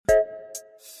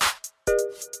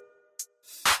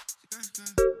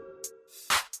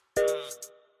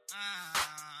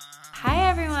Hi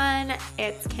everyone,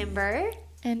 it's Kimber.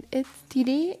 And it's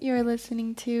Didi. You're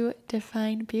listening to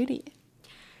Define Beauty.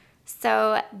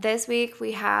 So this week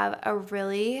we have a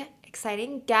really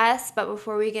exciting guest, but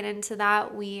before we get into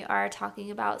that, we are talking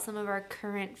about some of our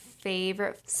current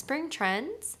favorite spring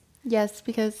trends. Yes,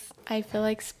 because I feel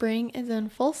like spring is in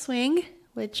full swing,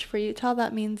 which for Utah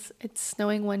that means it's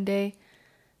snowing one day.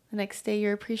 The next day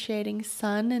you're appreciating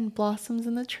sun and blossoms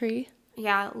in the tree.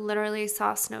 Yeah, literally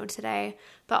saw snow today,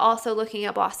 but also looking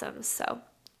at blossoms, so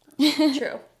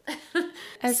true.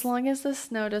 As long as the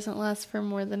snow doesn't last for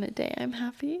more than a day, I'm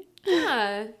happy.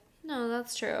 Yeah, no,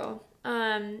 that's true.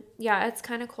 Yeah, it's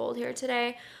kind of cold here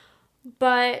today,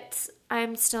 but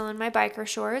I'm still in my biker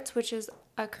shorts, which is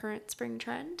a current spring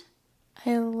trend.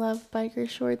 I love biker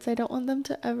shorts. I don't want them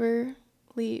to ever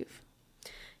leave.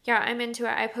 Yeah, I'm into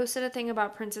it. I posted a thing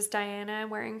about Princess Diana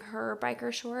wearing her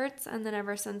biker shorts, and then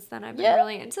ever since then I've been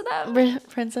really into them.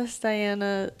 Princess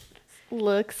Diana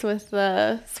looks with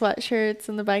the sweatshirts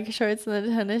and the biker shorts and the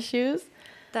tennis shoes.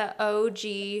 The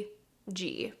OG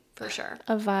for sure.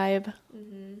 A vibe,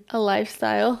 a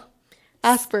lifestyle,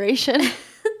 aspiration.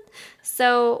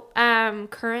 So,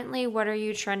 currently, what are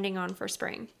you trending on for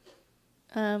spring?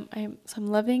 I'm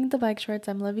loving the bike shorts.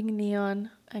 I'm loving neon.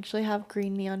 I actually have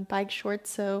green neon bike shorts,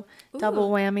 so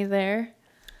double whammy there.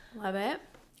 Love it.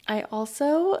 I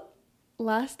also,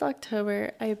 last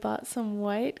October, I bought some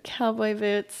white cowboy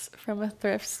boots from a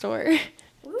thrift store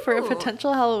for a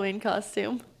potential Halloween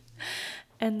costume.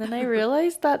 And then I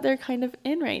realized that they're kind of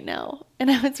in right now. And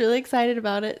I was really excited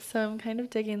about it. So I'm kind of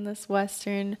digging this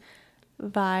Western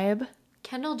vibe.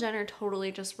 Kendall Jenner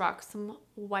totally just rocks some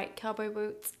white cowboy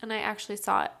boots, and I actually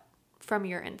saw it from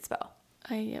your inspo.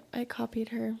 I copied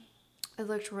her. It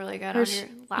looked really good on your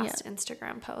last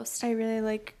Instagram post. I really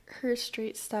like her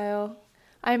street style.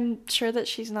 I'm sure that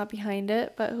she's not behind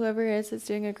it, but whoever is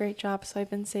doing a great job. So I've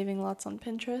been saving lots on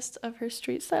Pinterest of her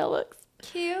street style looks.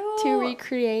 Cute. To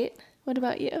recreate. What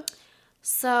about you?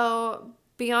 So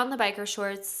beyond the biker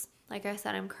shorts, like I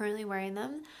said, I'm currently wearing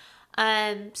them.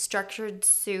 Structured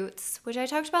suits, which I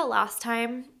talked about last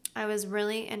time. I was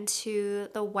really into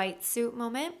the white suit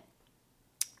moment,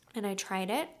 and I tried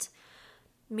it,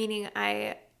 meaning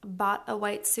I bought a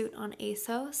white suit on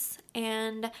ASOS,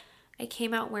 and I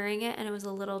came out wearing it, and it was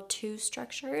a little too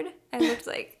structured. I looked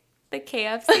like the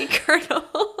KFC colonel.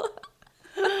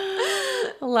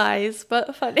 Lies,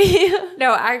 but funny.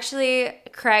 No, actually,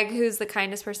 Craig, who's the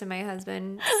kindest person, my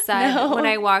husband, said when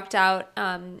I walked out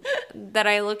that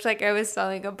I looked like I was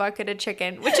selling a bucket of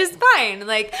chicken, which is fine.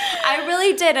 Like, I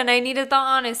really did, and I needed the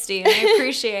honesty, and I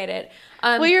appreciate it.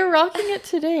 Well, you're rocking it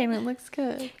today, and it looks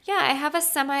good. Yeah, I have a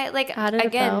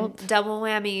double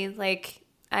whammy. Like,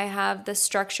 I have the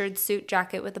structured suit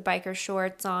jacket with the biker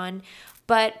shorts on,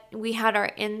 but we had our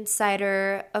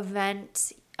insider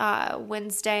event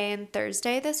Wednesday and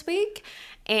Thursday this week,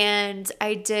 and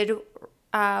I did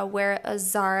wear a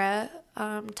Zara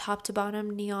top to bottom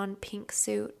neon pink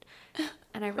suit,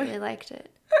 and I really liked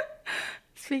it.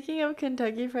 Speaking of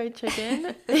Kentucky Fried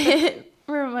Chicken, it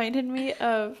reminded me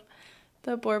of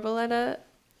the Borboleta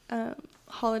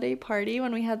holiday party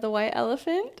when we had the white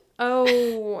elephant.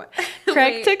 Oh,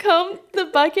 Craig took home the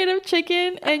bucket of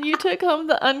chicken, and you took home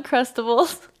the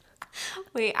Uncrustables.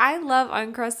 Wait, I love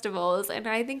Uncrustables, and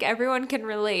I think everyone can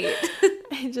relate.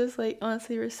 I just,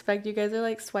 honestly respect you guys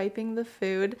are, swiping the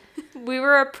food. We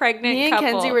were a pregnant couple. Me and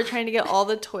couple. Kenzie were trying to get all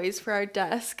the toys for our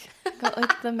desk.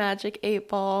 Got, the Magic 8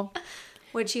 Ball.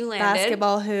 Which you landed.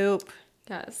 Basketball hoop.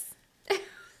 Yes.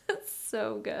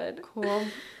 So good. Cool.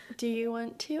 Do you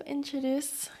want to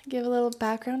give a little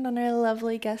background on our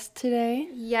lovely guest today?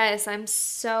 Yes, I'm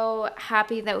so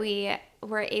happy that we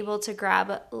were able to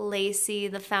grab Lacey,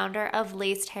 the founder of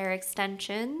Laced Hair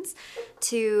Extensions,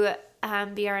 to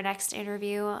be our next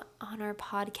interview on our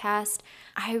podcast.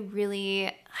 I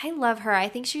love her. I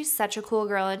think she's such a cool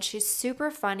girl, and she's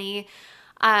super funny.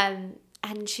 And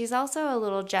she's also a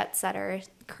little jet setter.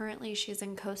 Currently, she's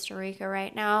in Costa Rica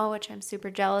right now, which I'm super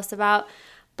jealous about.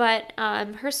 But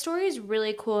her story is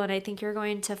really cool, and I think you're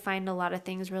going to find a lot of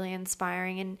things really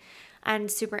inspiring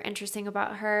and super interesting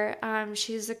about her.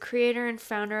 She's a creator and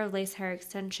founder of Lace Hair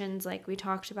Extensions, like we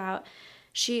talked about.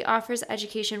 She offers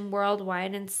education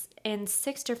worldwide in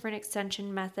 6 different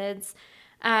extension methods.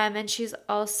 And she's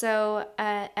also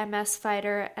a MS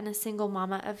fighter and a single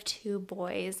mama of 2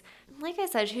 boys. Like I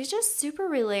said, she's just super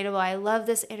relatable. I love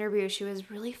this interview. She was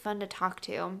really fun to talk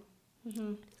to.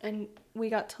 Mm-hmm. And we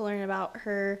got to learn about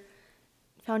her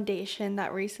foundation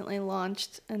that recently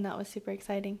launched, and that was super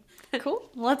exciting. Cool.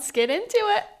 Let's get into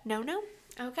it. No.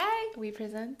 Okay. We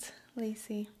present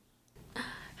Lacey.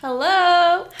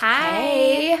 Hello.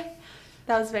 Hi.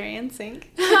 That was very in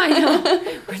sync. I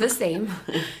know. We're the same.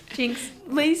 Jinx.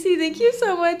 Lacey, thank you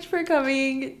so much for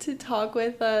coming to talk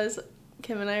with us.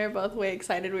 Kim and I are both way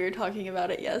excited. We were talking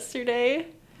about it yesterday.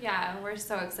 Yeah, we're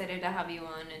so excited to have you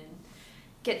on and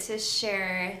get to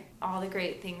share all the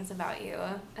great things about you.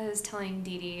 I was telling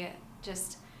Dee Dee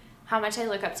just how much I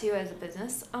look up to you as a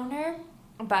business owner,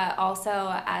 but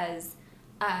also as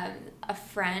a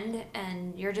friend,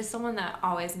 and you're just someone that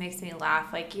always makes me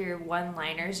laugh. Like, your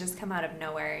one-liners just come out of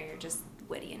nowhere, and you're just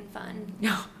witty and fun.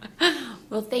 No.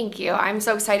 Well, thank you. I'm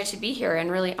so excited to be here and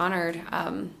really honored.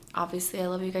 Obviously, I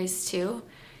love you guys too,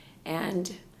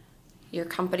 and your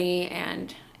company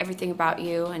and everything about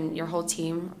you and your whole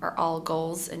team are all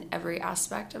goals in every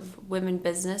aspect of women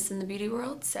business in the beauty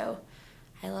world. So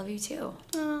I love you too.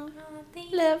 Oh,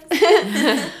 Thank love.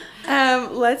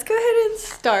 Let's go ahead and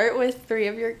start with 3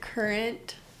 of your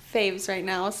current faves right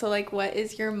now. So, like, what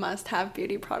is your must-have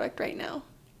beauty product right now?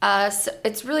 So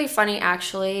it's really funny,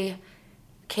 actually.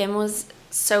 Kim was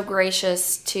so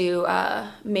gracious to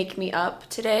make me up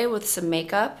today with some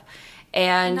makeup.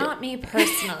 And Not me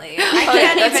personally.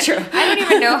 That's true. I don't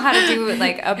even know how to do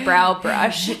like a brow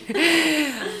brush.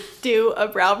 Do a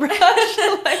brow brush.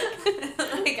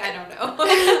 Like, I don't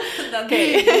know.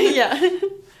 Okay. Yeah.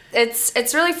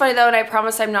 It's really funny though, and I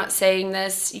promise I'm not saying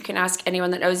this. You can ask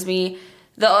anyone that knows me.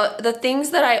 The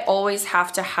things that I always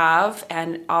have to have,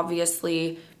 and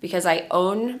obviously because I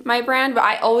own my brand, but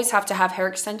I always have to have hair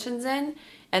extensions in,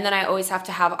 and then I always have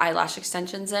to have eyelash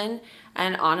extensions in.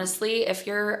 And honestly, if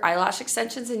your eyelash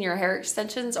extensions and your hair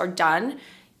extensions are done,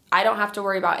 I don't have to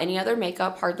worry about any other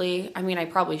makeup hardly. I mean, I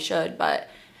probably should, but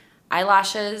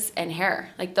eyelashes and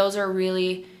hair, like those are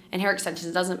really, and hair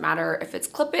extensions, doesn't matter if it's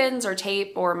clip-ins or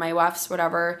tape or my wefts,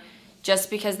 whatever, just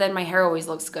because then my hair always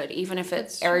looks good. Even if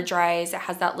it air dries, it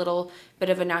has that little bit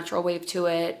of a natural wave to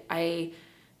it.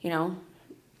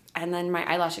 And then my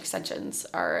eyelash extensions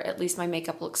are, at least my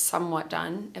makeup looks somewhat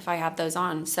done if I have those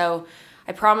on. So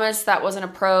I promise that wasn't a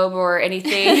probe or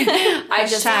anything. I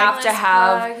just have to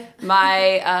have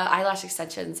my eyelash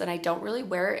extensions, and I don't really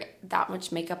wear that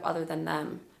much makeup other than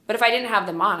them. But if I didn't have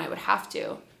them on, I would have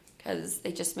to, because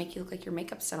they just make you look like your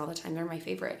makeup's done all the time. They're my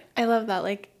favorite. I love that.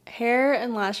 Like, hair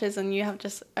and lashes, and you have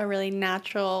just a really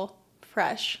natural,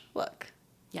 fresh look.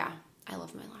 Yeah, I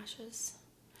love my lashes.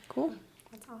 Cool.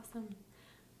 That's awesome.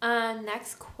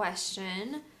 Next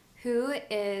question. Who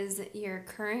is your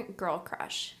current girl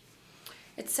crush?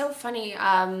 It's so funny.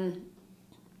 I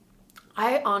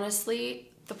honestly,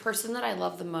 the person that I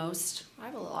love the most, I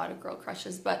have a lot of girl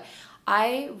crushes, but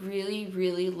I really,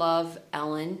 really love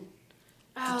Ellen.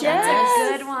 Oh, Yes. that's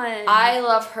a good one. I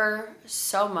love her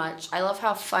so much. I love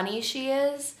how funny she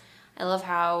is. I love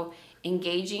how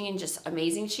engaging and just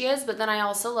amazing she is, but then I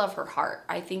also love her heart.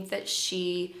 I think that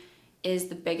she is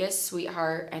the biggest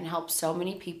sweetheart and helps so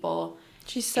many people.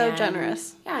 She's so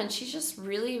generous. Yeah, and she's just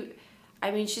really,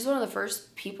 I mean, she's one of the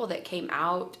first people that came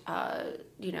out,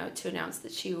 to announce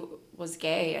that she was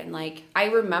gay. And, like, I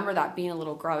remember that being a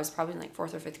little girl. I was probably in, like,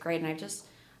 4th or 5th grade, and I just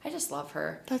love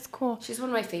her. That's cool. She's one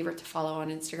of my favorite to follow on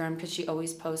Instagram because she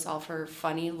always posts all of her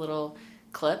funny little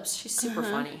clips. She's super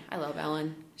funny. I love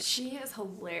Ellen. She is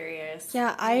hilarious. Yeah,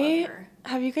 love I her.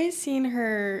 have you guys seen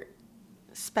her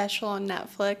special on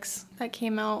Netflix that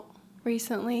came out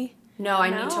recently? No, I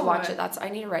need to No. watch it. I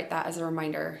need to write that as a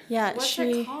reminder. Yeah, What's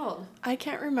it called? I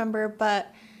can't remember,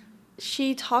 but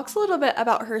she talks a little bit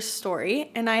about her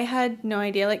story, and I had no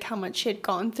idea like how much she had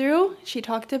gone through. She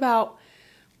talked about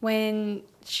when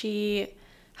she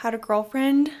had a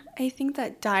girlfriend, I think,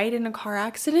 that died in a car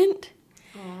accident.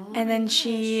 Oh, And then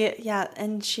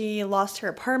she lost her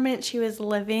apartment. She was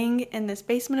living in this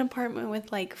basement apartment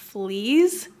with like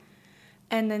fleas.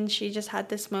 And then she just had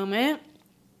this moment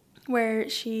where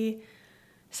she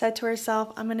said to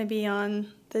herself, I'm going to be on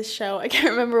this show. I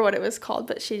can't remember what it was called,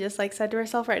 but she just like said to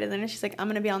herself right then, and she's like, I'm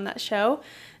going to be on that show.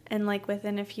 And like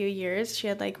within a few years, she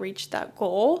had like reached that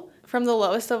goal from the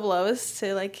lowest of lows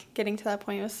to like getting to that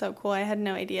point. It was so cool. I had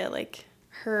no idea like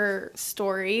her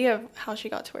story of how she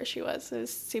got to where she was. It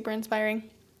was super inspiring.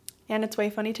 And it's way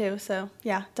funny too. So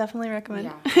yeah, definitely recommend.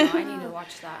 Yeah, no, I need to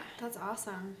watch that. That's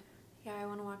awesome. Yeah, I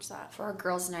want to watch that. For our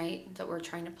girls' night that we're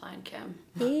trying to plan, Kim.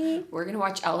 Yeah. We're going to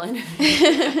watch Ellen.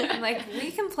 I'm like,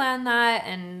 we can plan that,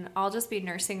 and I'll just be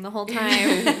nursing the whole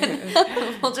time.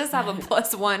 We'll just have a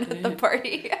 +1 at the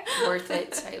party. Worth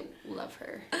it. I love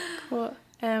her. Cool.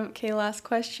 Okay, last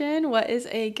question. What is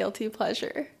a guilty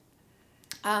pleasure?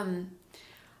 I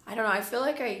don't know. I feel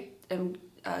like I am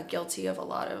guilty of a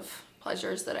lot of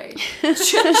pleasures that I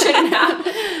shouldn't have.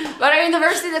 But I mean, the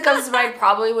first thing that comes to mind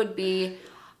probably would be,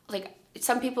 like,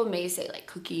 some people may say, like,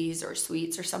 cookies or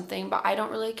sweets or something, but I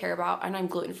don't really care about, and I'm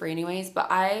gluten-free anyways, but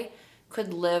I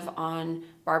could live on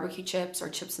barbecue chips or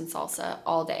chips and salsa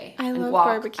all day. I and love walk.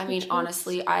 barbecue I mean, chips.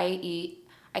 honestly, I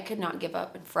could not give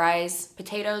up. And fries,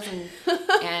 potatoes,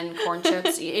 and corn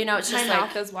chips. You know, it's My just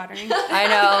mouth like, is watering. I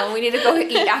know. We need to go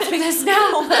eat after this now.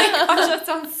 Oh my gosh, that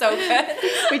sounds so good.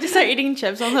 We just start eating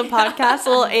chips on the podcast, a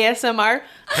little ASMR.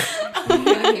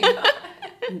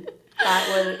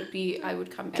 That would be, I would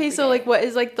come Okay, every so day. like what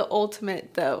is like the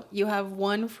ultimate though? You have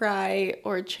one fry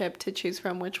or chip to choose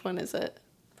from. Which one is it?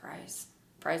 Fries.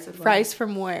 Fries would win. Fries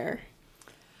from where?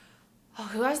 Oh,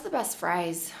 who has the best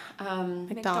fries?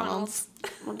 McDonald's.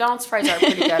 McDonald's fries are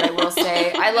pretty good, I will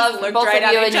say. I love looked both right of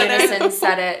at you in each other. unison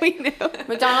said it. We knew.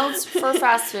 McDonald's for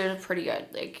fast food is pretty good.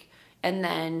 Like, and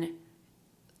then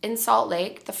in Salt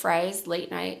Lake, the fries, late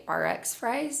night RX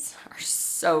fries are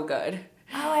so good.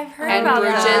 Oh, I've heard And about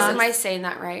Bruges, that. am I saying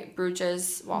that right?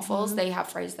 Bruges waffles, they have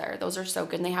fries there. Those are so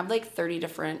good. And they have like 30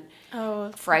 different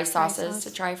Oh, fry fry sauces sauce.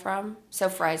 to try from. So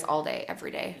fries all day,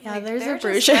 every day. Yeah, Like, there's they're a just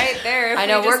Bruges. right there. If I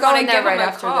know, we we're just wanna going there give them right a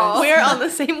after call. this. We're on the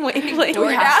same wavelength.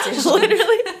 DoorDash.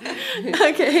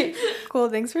 Literally. Okay. Cool.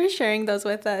 Thanks for sharing those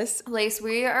with us. Lace,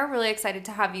 we are really excited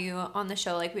to have you on the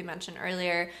show, like we mentioned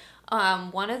earlier.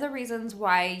 One of the reasons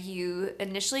why you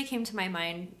initially came to my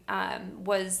mind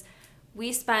was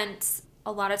we spent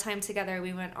a lot of time together.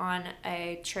 We went on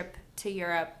a trip to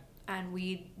Europe and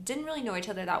we didn't really know each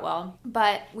other that well,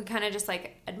 but we kind of just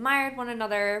like admired one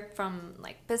another from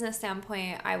like business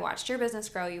standpoint. I watched your business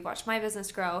grow, you watched my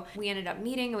business grow. We ended up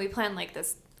meeting and we planned like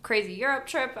this crazy Europe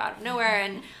trip out of nowhere,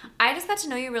 and I just got to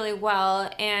know you really well,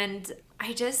 and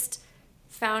I just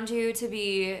found you to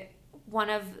be one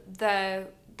of the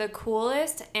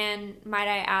coolest and, might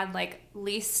I add, like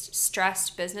least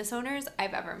stressed business owners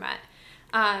I've ever met.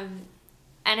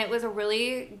 And it was a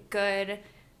really good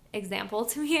example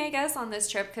to me, I guess, on this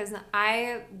trip, because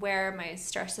I wear my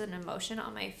stress and emotion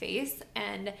on my face,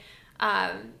 and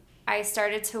I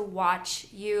started to watch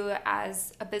you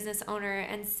as a business owner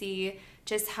and see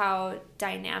just how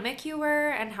dynamic you were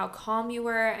and how calm you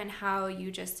were and how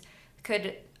you just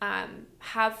could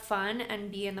have fun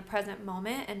and be in the present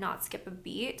moment and not skip a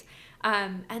beat.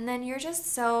 And then you're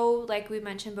just so, like we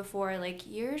mentioned before, like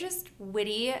you're just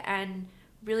witty and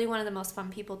really one of the most fun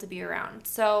people to be around.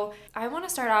 So I want to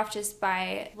start off just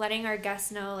by letting our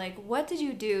guests know, like, what did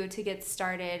you do to get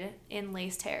started in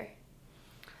Laced Hair?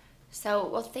 So,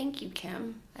 well, thank you,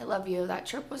 Kim. I love you. That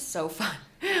trip was so fun.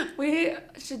 We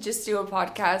should just do a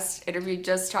podcast interview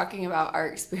just talking about our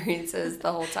experiences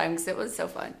the whole time because it was so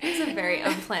fun. It was a very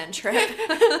unplanned trip.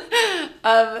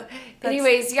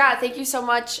 Anyways, yeah, thank you so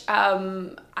much.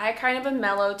 I kind of am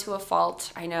mellow to a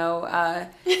fault. I know.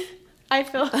 I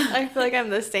feel like I'm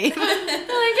the same. I'm like,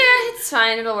 yeah, it's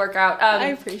fine. It'll work out. I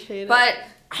appreciate it. But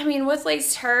I mean, with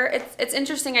Laced Hair, it's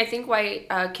interesting. I think why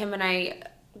Kim and I,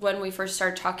 when we first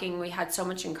started talking, we had so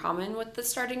much in common with the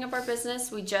starting of our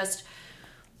business. We just,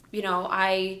 you know,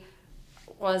 I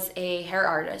was a hair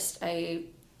artist. I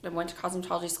went to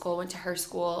cosmetology school, went to hair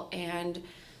school, and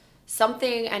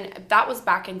that was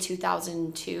back in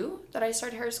 2002 that I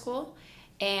started hair school.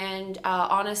 And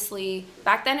honestly,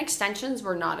 back then extensions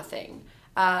were not a thing.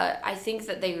 I think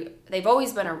that they've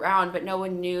always been around, but no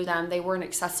one knew them. They weren't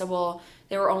accessible.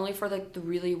 They were only for like the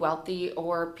really wealthy,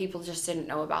 or people just didn't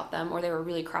know about them, or they were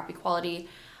really crappy quality.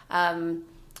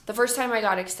 The first time I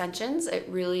got extensions, it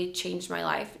really changed my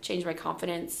life. It changed my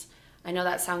confidence. I know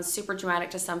that sounds super dramatic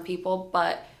to some people,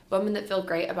 but women that feel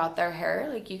great about their hair,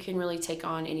 like you can really take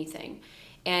on anything.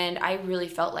 And I really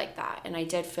felt like that. And I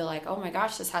did feel like, oh my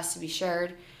gosh, this has to be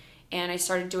shared. And I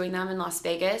started doing them in Las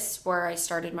Vegas, where I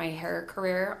started my hair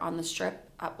career on the Strip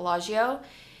at Bellagio.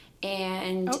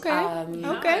 And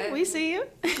okay, we see you.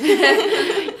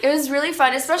 it was really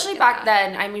fun, especially back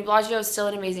then. I mean, Bellagio is still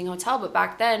an amazing hotel, but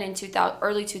back then in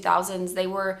early 2000s, they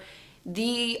were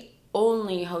the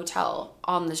only hotel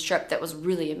on the Strip that was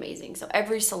really amazing. So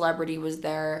every celebrity was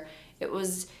there. It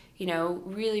was, you know,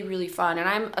 really, really fun. And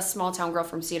I'm a small town girl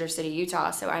from Cedar City, Utah.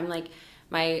 So I'm like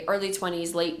my early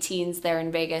 20s, late teens there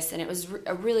in Vegas. And it was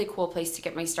a really cool place to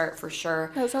get my start for sure.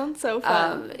 That sounds so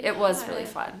fun. It was really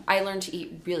fun. I learned to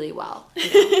eat really well.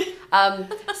 You know?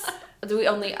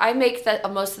 I make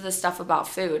most of the stuff about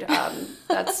food.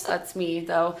 That's me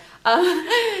though.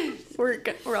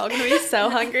 We're all gonna be so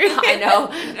hungry. I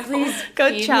know. Please Go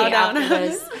feed chow me down after on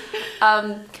this.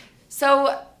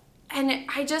 And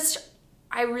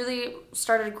I really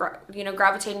started,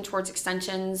 gravitating towards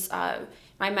extensions.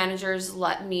 My managers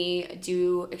let me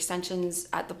do extensions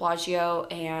at the Bellagio,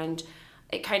 and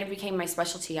it kind of became my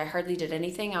specialty. I hardly did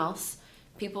anything else.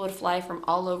 People would fly from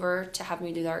all over to have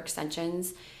me do their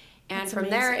extensions. And That's from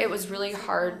there, amazing. it was really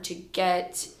hard to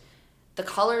get the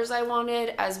colors I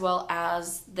wanted as well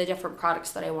as the different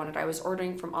products that I wanted. I was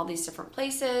ordering from all these different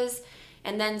places.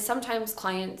 And then sometimes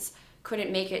clients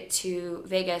couldn't make it to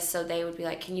Vegas, so they would be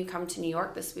like, can you come to New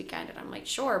York this weekend? And I'm like,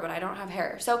 sure, but I don't have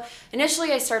hair. So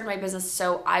initially I started my business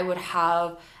so I would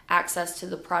have access to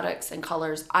the products and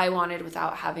colors I wanted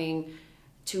without having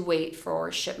to wait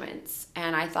for shipments.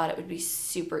 And I thought it would be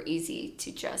super easy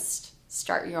to just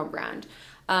start your own brand.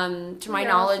 To my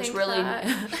knowledge, really,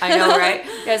 I know, right?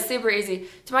 Yeah, it's super easy.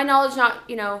 To my knowledge,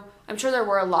 I'm sure there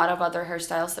were a lot of other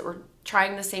hairstylists that were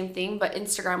trying the same thing, but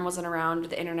Instagram wasn't around.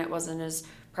 The internet wasn't as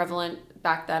prevalent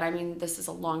back then. I mean, this is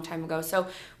a long time ago. So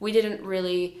we didn't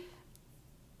really,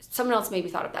 someone else maybe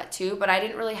thought of that too, but I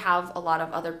didn't really have a lot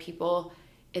of other people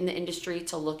in the industry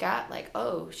to look at, like,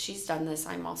 oh, she's done this,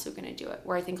 I'm also going to do it.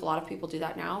 Where I think a lot of people do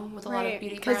that now with a lot of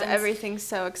beauty brands. Because everything's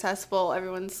so accessible,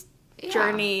 everyone's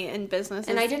journey in business.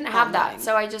 And I didn't have that,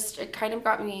 so it kind of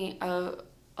got me a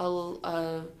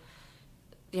kind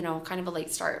of a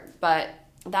late start. But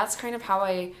that's kind of how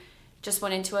I just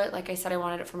went into it. Like I said, I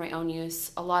wanted it for my own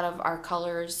use. A lot of our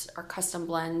colors, our custom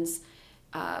blends,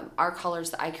 our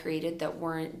colors that I created that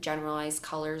weren't generalized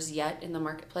colors yet in the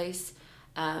marketplace.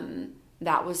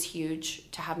 That was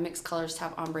huge, to have mixed colors, to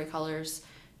have ombre colors.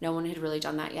 No one had really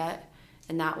done that yet.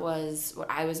 And that was what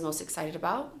I was most excited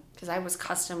about, because I was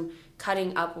custom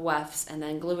cutting up wefts and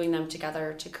then gluing them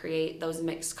together to create those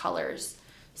mixed colors.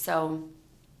 So,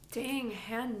 dang,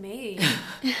 handmade.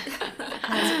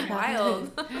 That's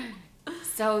wild.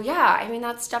 So yeah, I mean,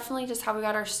 that's definitely just how we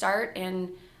got our start. And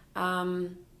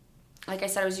like I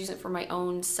said, I was using it for my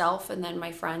own self, and then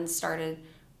my friends started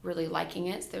really liking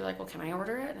it. So they were like, well, can I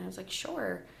order it? And I was like,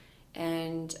 sure.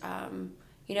 And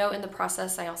in the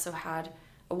process, I also had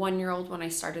a 1-year-old when I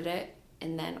started it,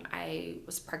 and then I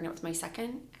was pregnant with my second,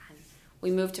 and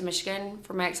we moved to Michigan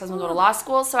for my ex-husband to go to law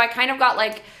school. So I kind of got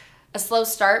like a slow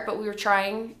start, but we were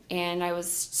trying, and I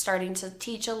was starting to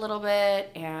teach a little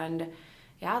bit, and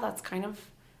yeah, that's kind of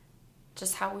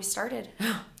just how we started.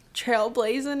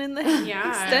 Trailblazing in the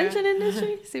extension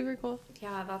industry. Super cool.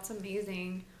 Yeah, that's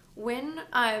amazing. When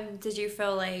did you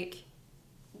feel like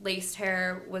laced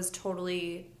hair was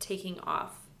totally taking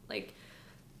off? Like,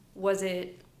 was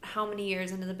it how many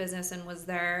years into the business, and was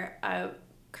there a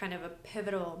kind of a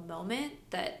pivotal moment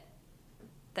that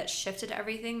shifted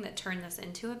everything, that turned this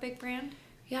into a big brand?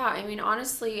 Yeah, I mean,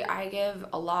 honestly, I give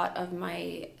a lot of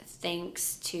my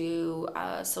thanks to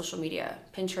social media,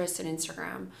 Pinterest and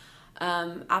Instagram.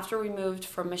 After we moved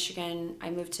from Michigan, I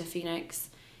moved to Phoenix,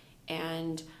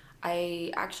 and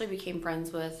I actually became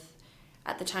friends with,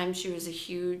 at the time, she was a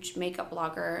huge makeup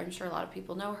blogger. I'm sure a lot of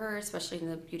people know her, especially in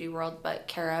the beauty world, but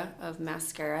Kara of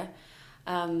Mascara.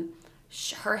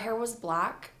 Her hair was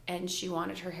black, and she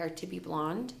wanted her hair to be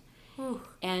blonde. Ooh.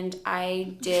 And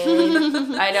I did.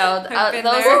 I know.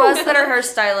 Those of us that are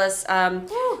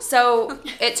hairstylists. So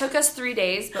it took us 3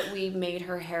 days, but we made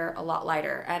her hair a lot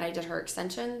lighter. And I did her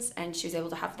extensions, and she was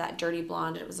able to have that dirty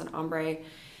blonde. It was an ombre.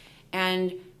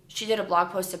 And she did a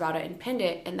blog post about it and pinned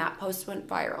it, and that post went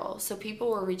viral. So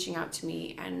people were reaching out to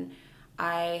me, and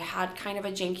I had kind of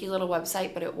a janky little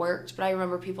website, but it worked. But I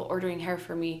remember people ordering hair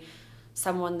for me,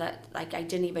 someone that like I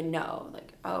didn't even know,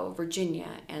 like, oh, Virginia,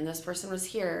 and this person was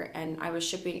here, and I was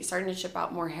starting to ship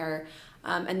out more hair.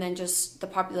 And then just the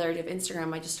popularity of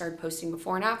Instagram, I just started posting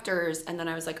before and afters, and then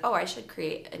I was like, oh, I should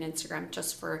create an Instagram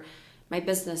just for my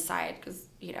business side, because,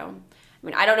 I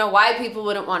mean, I don't know why people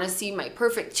wouldn't want to see my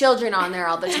perfect children on there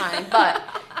all the time, but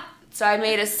so I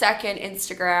made a second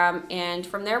Instagram, and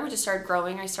from there we just started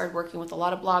growing. I started working with a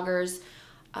lot of bloggers.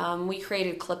 We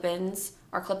created clip-ins.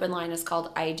 Our clip-in line is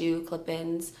called I Do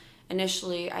Clip-ins.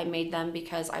 Initially, I made them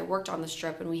because I worked on the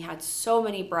Strip, and we had so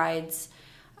many brides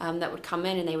that would come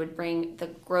in, and they would bring the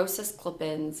grossest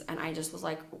clip-ins, and I just was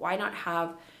like, why not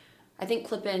have, I think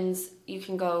clip-ins, you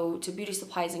can go to beauty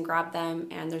supplies and grab them,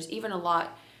 and there's even a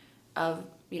lot of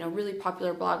really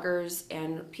popular bloggers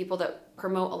and people that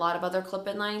promote a lot of other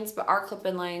clip-in lines, but our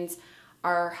clip-in lines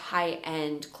are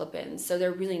high-end clip-ins, so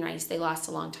they're really nice. They last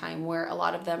a long time, where a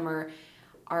lot of them are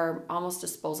almost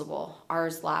disposable.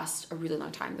 Ours last a really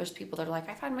long time. There's people that are like,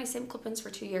 I've had my same clip-ins for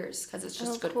 2 years because it's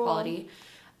just good quality.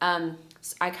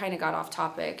 So I kind of got off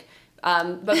topic,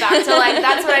 but back to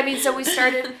that's what I mean. So we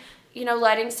started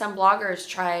letting some bloggers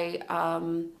try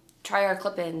our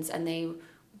clip-ins, and they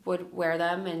would wear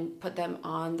them and put them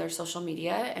on their social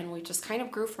media, and we just kind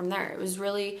of grew from there. It was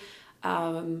really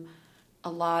a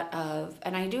lot of,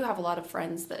 and I do have a lot of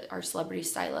friends that are celebrity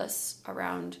stylists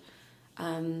around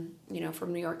from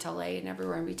New York to LA and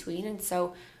everywhere in between. And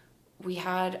so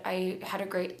I had a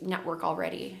great network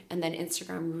already. And then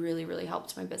Instagram really, really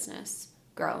helped my business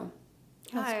grow.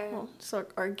 That's cool. So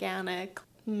organic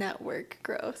network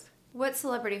growth. What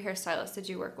celebrity hairstylist did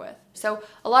you work with? So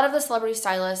a lot of the celebrity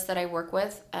stylists that I work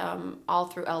with, all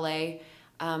through LA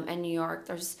and New York,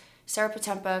 there's Sarah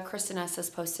Potempa, Kristen S. has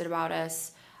posted about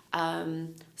us,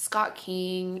 Scott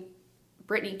King,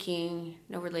 Brittany King,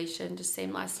 no relation, just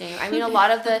same last name. I mean, a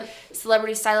lot of the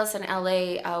celebrity stylists in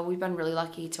LA, we've been really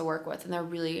lucky to work with, and they're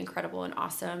really incredible and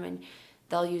awesome, and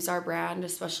they'll use our brand,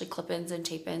 especially clip-ins and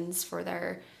tape-ins for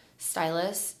their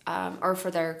stylists or for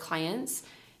their clients.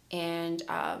 And,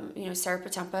 Sarah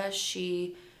Potempa,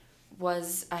 she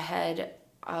was ahead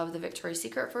of the Victoria's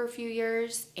Secret for a few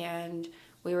years, and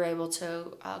we were able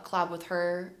to collab with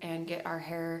her and get our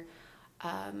hair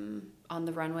on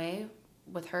the runway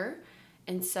with her.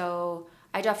 And so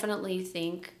I definitely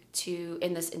think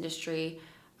in this industry,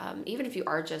 even if you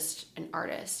are just an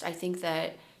artist, I think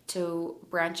that to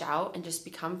branch out and just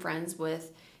become friends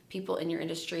with people in your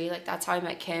industry, like that's how I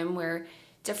met Kim. We're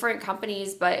different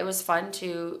companies, but it was fun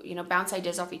to, bounce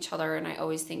ideas off each other. And I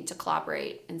always think to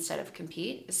collaborate instead of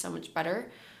compete is so much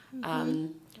better.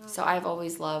 So I've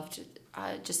always loved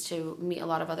just to meet a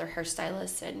lot of other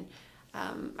hairstylists, and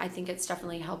I think it's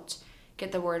definitely helped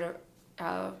get the word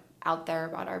out there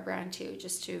about our brand too,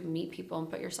 just to meet people and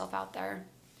put yourself out there.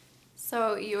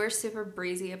 So you were super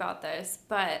breezy about this,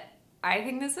 but I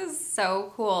think this is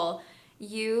so cool.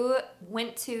 You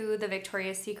went to the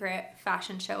Victoria's Secret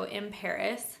fashion show in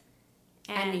Paris.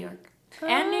 And New York.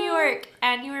 And New York.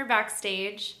 And you were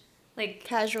backstage. Like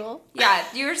casual. Yeah,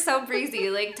 you were so breezy.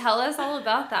 Like, tell us all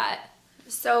about that.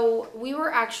 So we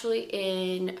were actually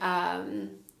in...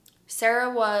 Sarah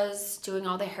was doing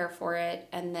all the hair for it,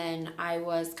 and then I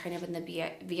was kind of in the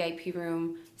VIP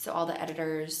room, so all the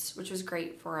editors, which was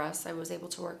great for us. I was able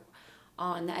to work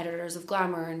on the editors of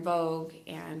Glamour and Vogue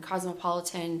and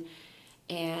Cosmopolitan,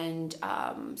 and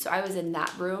so I was in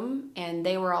that room, and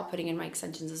they were all putting in my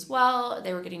extensions as well.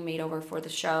 They were getting made over for the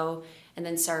show, and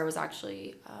then Sarah was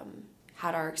actually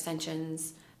had our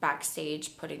extensions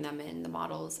backstage, putting them in the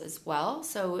models as well.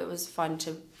 So it was fun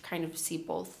to kind of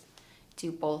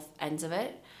do both ends of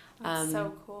it. That's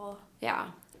so cool. Yeah.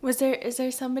 Is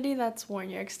there somebody that's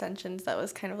worn your extensions that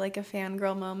was kind of like a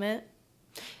fangirl moment?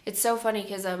 It's so funny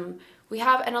because we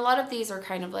have, and a lot of these are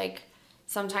kind of like,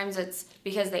 sometimes it's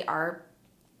because they are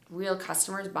real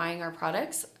customers buying our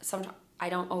products. Sometimes I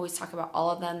don't always talk about all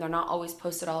of them. They're not always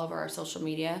posted all over our social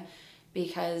media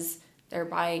because they're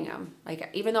buying them. Like,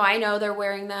 even though I know they're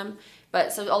wearing them,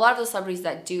 but so a lot of the celebrities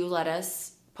that do let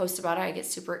us post about it, I get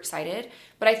super excited.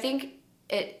 But I think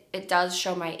it does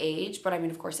show my age, but I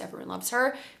mean, of course, everyone loves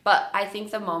her. But I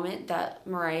think the moment that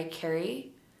Mariah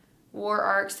Carey wore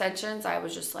our extensions, I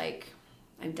was just like,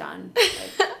 I'm done.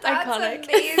 Like, iconic.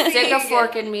 Stick a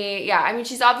fork in me. Yeah, I mean,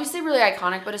 she's obviously really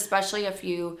iconic, but especially if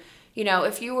you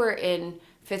were in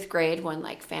 5th grade when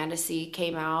like Fantasy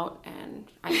came out,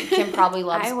 and I mean, Kim probably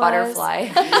loves Butterfly.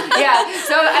 Yeah,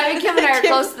 so I mean, Kim and I are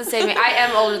close to the same age. I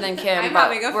am older than Kim, I'm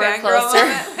but having a we're fangirl closer.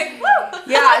 moment. Like, woo!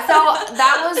 Yeah, so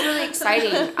that was really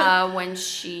exciting when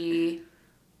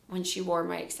she wore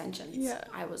my extensions. Yeah.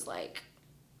 I was like,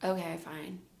 okay,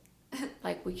 fine.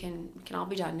 Like, we can all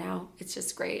be done now. It's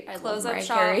just great. I Close love up Mariah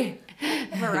shop. Carey.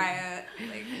 Mariah.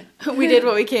 Like, We did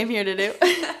what we came here to do.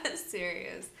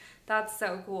 serious. That's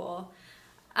so cool.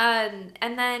 And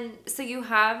then, so you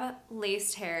have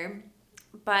laced hair,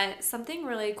 but something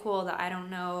really cool that I don't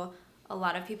know a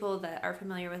lot of people that are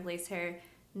familiar with laced hair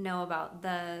know about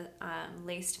the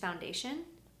laced foundation.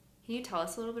 Can you tell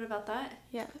us a little bit about that?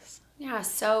 Yes. Yeah,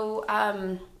 so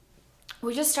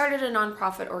we just started a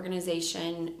nonprofit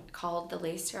organization called the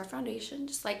Laced Hair Foundation,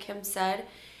 just like Kim said.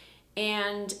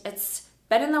 And it's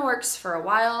been in the works for a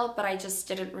while, but I just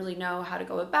didn't really know how to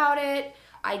go about it.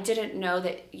 I didn't know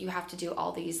that you have to do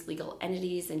all these legal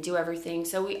entities and do everything.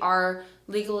 So we are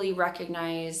legally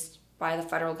recognized by the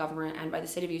federal government and by the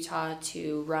state of Utah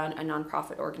to run a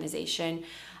nonprofit organization.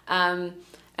 And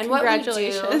what we do,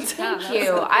 Congratulations. thank Yeah,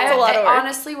 you. that's a lot of work.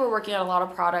 Honestly, we're working on a lot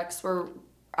of products. We're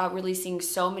releasing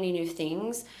so many new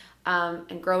things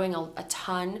and growing a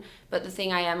ton. But the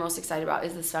thing I am most excited about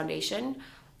is this foundation.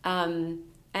 I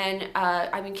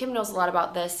mean, Kim knows a lot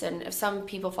about this, and if some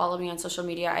people follow me on social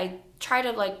media, I try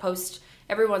to like post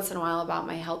every once in a while about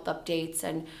my health updates.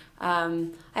 And I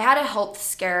had a health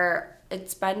scare.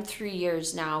 It's been 3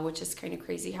 years now, which is kind of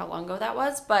crazy how long ago that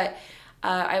was. But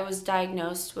I was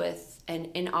diagnosed with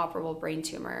an inoperable brain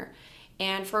tumor.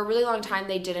 And for a really long time,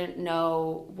 they didn't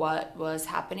know what was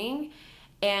happening.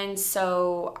 And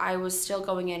so I was still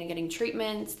going in and getting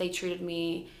treatments. They treated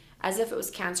me as if it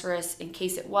was cancerous in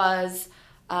case it was.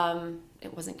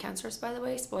 It wasn't cancerous, by the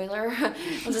way, spoiler.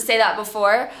 I'll just say that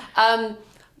before.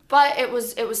 But it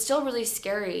was still really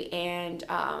scary, and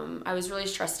I was really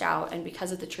stressed out. And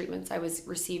because of the treatments I was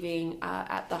receiving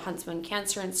at the Huntsman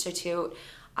Cancer Institute,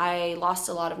 I lost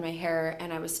a lot of my hair,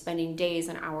 and I was spending days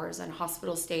and hours and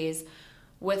hospital stays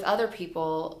with other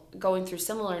people going through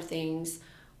similar things,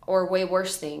 or way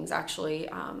worse things, actually.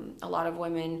 A lot of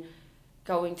women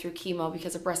going through chemo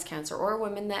because of breast cancer, or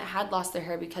women that had lost their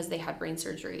hair because they had brain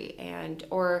surgery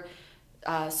or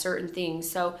certain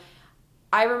things. So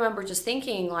I remember just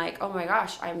thinking like, oh my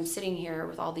gosh, I'm sitting here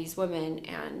with all these women,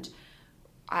 and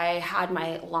I had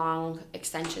my long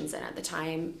extensions in at the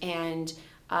time, and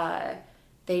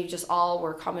they just all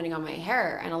were commenting on my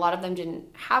hair, and a lot of them didn't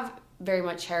have very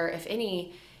much hair, if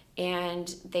any,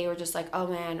 and they were just like, oh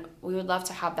man, we would love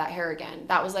to have that hair again.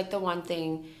 That was like the one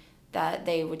thing that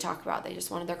they would talk about. They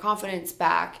just wanted their confidence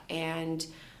back. And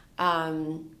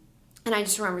I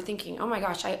just remember thinking, oh my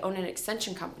gosh, I own an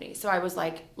extension company. So I was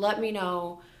like, let me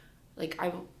know, like,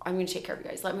 I'm going to take care of you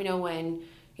guys. Let me know when,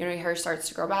 you know, your hair starts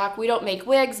to grow back. We don't make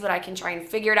wigs, but I can try and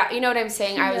figure it out. You know what I'm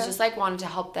saying? I was just like, wanted to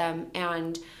help them.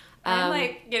 And I'm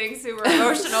like getting super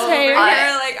emotional over here.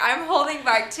 Like I'm holding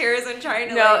back tears and trying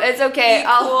to it's okay. Be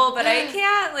cool, but I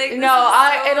can't. Like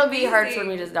it'll be hard for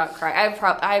me to not cry.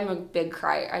 I'm a big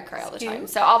cry. I cry all the time,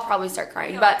 so I'll probably start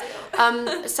crying.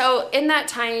 But so in that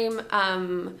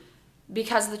time,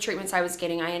 because of the treatments I was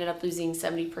getting, I ended up losing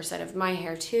 70% of my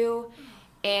hair too,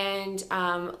 and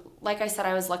like I said,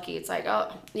 I was lucky. It's like,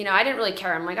 oh, you know, I didn't really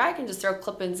care. I'm like, I can just throw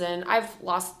clip-ins in. I've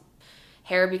lost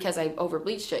hair because I over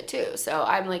bleached it too, so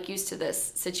I'm like used to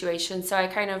this situation. So I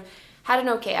kind of had an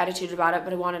okay attitude about it,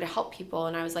 but I wanted to help people,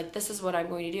 and I was like, this is what I'm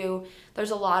going to do.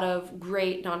 There's a lot of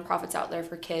great nonprofits out there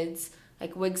for kids,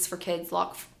 like Wigs for Kids,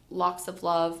 Locks of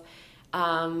Love,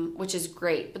 which is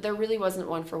great, but there really wasn't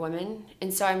one for women.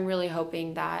 And so I'm really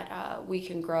hoping that we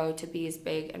can grow to be as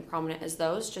big and prominent as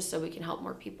those, just so we can help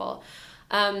more people.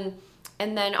 And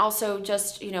then also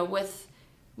just, you know, with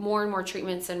more and more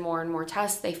treatments and more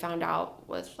tests, they found out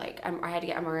with like, I had to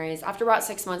get MRIs. After about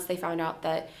 6 months, they found out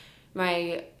that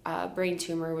my brain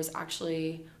tumor was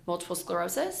actually multiple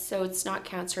sclerosis. So it's not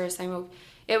cancerous. I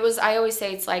always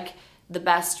say it's like the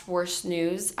best, worst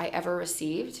news I ever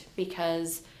received,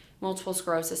 because multiple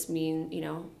sclerosis mean, you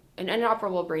know, an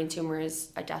inoperable brain tumor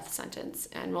is a death sentence,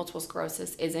 and multiple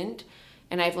sclerosis isn't.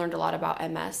 And I've learned a lot about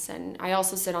MS, and I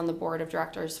also sit on the board of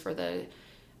directors for the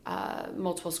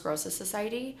Multiple Sclerosis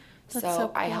Society. So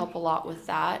cool. I help a lot with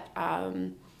that,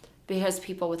 because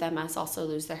people with MS also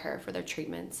lose their hair for their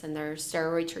treatments and their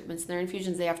steroid treatments and their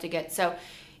infusions they have to get. So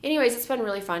anyways, it's been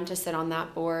really fun to sit on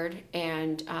that board.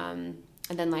 And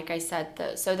then, like I said,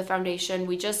 the foundation,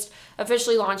 we just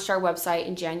officially launched our website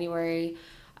in January.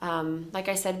 Like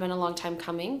I said, been a long time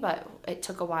coming, but it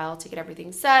took a while to get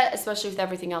everything set, especially with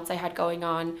everything else I had going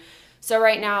on. So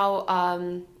right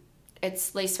now,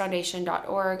 it's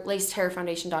lacefoundation.org,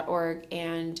 lacedhairfoundation.org,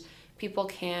 and people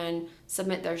can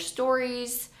submit their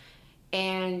stories,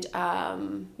 and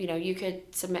you know, you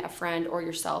could submit a friend or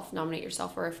yourself, nominate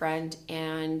yourself or a friend,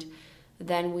 and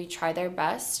then we try our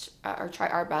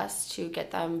best to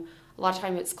get them. A lot of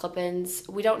time it's clip-ins.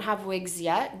 We don't have wigs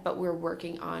yet, but we're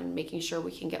working on making sure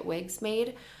we can get wigs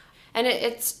made. And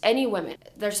it's any women.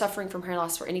 They're suffering from hair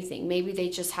loss for anything. Maybe they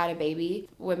just had a baby.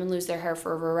 Women lose their hair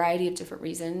for a variety of different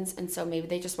reasons. And so maybe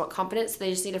they just want confidence. So they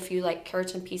just need a few like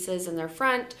keratin pieces in their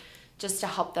front just to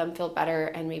help them feel better,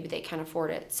 and maybe they can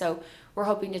afford it. So we're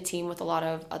hoping to team with a lot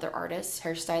of other artists,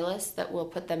 hairstylists, that will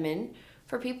put them in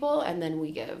for people, and then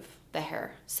we give the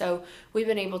hair. So we've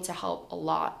been able to help a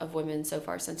lot of women so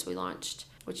far since we launched,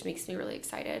 which makes me really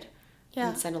excited. Yeah.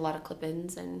 And send a lot of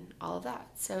clip-ins and all of that.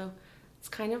 So it's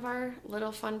kind of our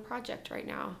little fun project right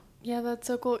now. Yeah, that's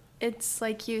so cool. It's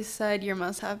like you said, your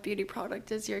must-have beauty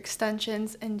product is your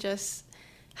extensions, and just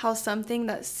how something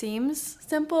that seems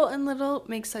simple and little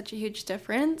makes such a huge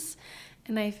difference.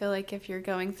 And I feel like if you're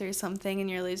going through something and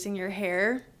you're losing your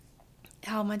hair,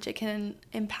 how much it can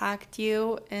impact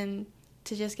you, and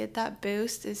to just get that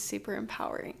boost is super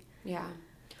empowering. Yeah.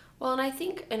 Well, and I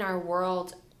think in our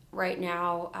world right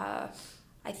now,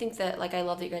 I think that, like, I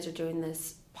love that you guys are doing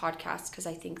this podcast, because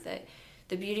I think that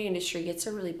the beauty industry gets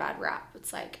a really bad rap.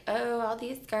 It's like, oh, all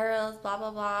these girls, blah,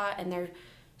 blah, blah, and they're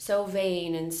so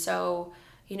vain, and so,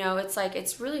 you know, it's like,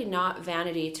 it's really not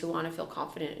vanity to want to feel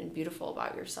confident and beautiful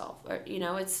about yourself. Or, you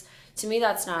know, it's, to me,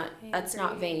 that's not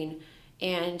vain.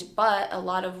 But a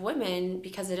lot of women,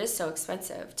 because it is so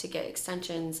expensive to get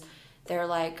extensions, they're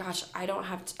like, gosh, I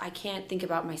can't think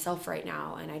about myself right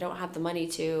now, and I don't have the money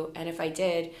to, and if I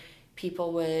did,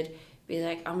 people would be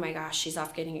like, oh my gosh, she's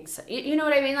off getting excited. You know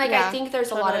what I mean? Like, Yeah, I think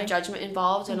there's a lot of judgment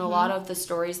involved, and a lot of the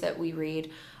stories that we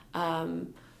read,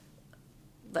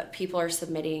 that people are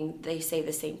submitting, they say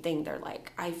the same thing. They're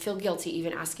like, I feel guilty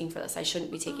even asking for this. I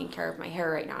shouldn't be taking care of my hair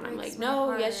right now. And I'm like,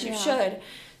 no, yes, you should.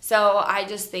 So I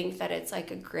just think that it's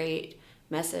like a great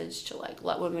message to like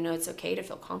let women know it's okay to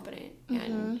feel confident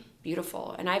and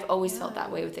beautiful. And I've always felt that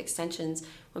way with extensions.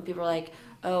 When people are like,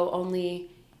 oh,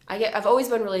 only I've always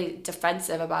been really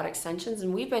defensive about extensions,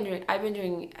 and I've been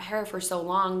doing hair for so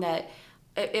long that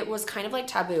it was kind of like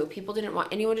taboo. People didn't want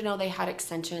anyone to know they had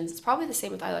extensions. It's probably the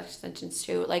same with eyelash extensions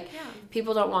too. Like,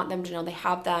 people don't want them to know they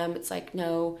have them. It's like,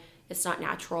 no, it's not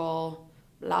natural,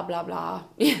 blah, blah, blah.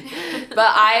 But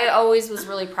I always was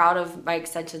really proud of my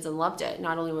extensions and loved it.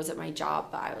 Not only was it my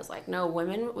job, but I was like, no,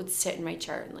 women would sit in my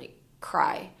chair and like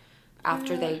cry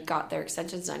after they got their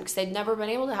extensions done, because they'd never been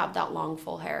able to have that long,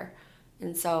 full hair.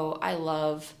 And so I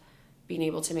love being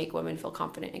able to make women feel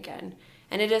confident again.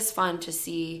 And it is fun to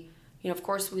see. You know, of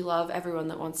course, we love everyone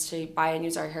that wants to buy and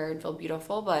use our hair and feel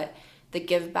beautiful, but the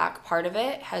give back part of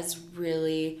it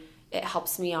it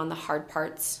helps me on the hard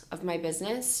parts of my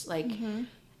business. Like,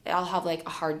 I'll have like a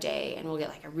hard day and we'll get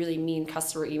like a really mean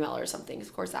customer email or something.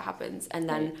 Of course, that happens. And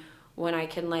then when I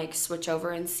can like switch over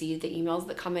and see the emails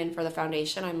that come in for the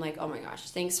foundation, I'm like, oh my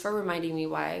gosh, thanks for reminding me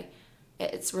why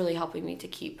it's really helping me to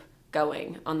keep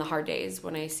going on the hard days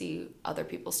when I see other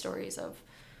people's stories of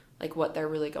like what they're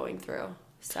really going through.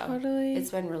 So it's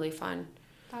been really fun.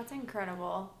 That's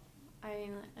incredible. I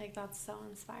mean, like, that's so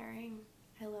inspiring.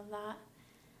 I love that.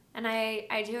 And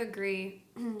I do agree.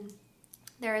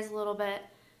 There is a little bit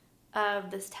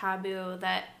of this taboo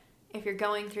that if you're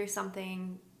going through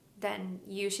something, then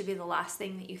you should be the last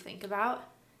thing that you think about.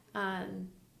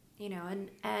 You know,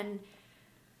 and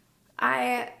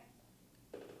I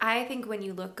think when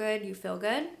you look good, you feel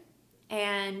good.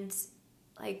 And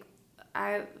like,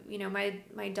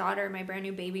 my daughter, my brand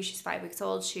new baby, she's 5 weeks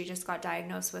old. She just got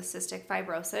diagnosed with cystic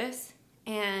fibrosis,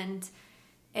 and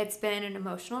it's been an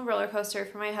emotional roller coaster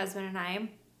for my husband and I.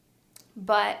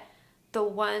 But the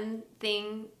one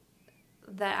thing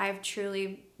that I've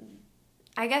truly,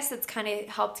 I guess it's kind of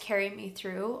helped carry me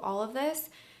through all of this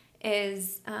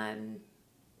is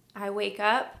I wake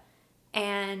up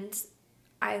and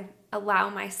I allow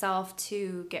myself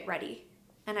to get ready.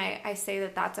 And I say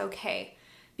that that's okay.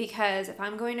 Because if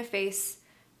I'm going to face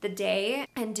the day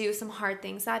and do some hard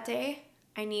things that day,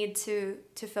 I need to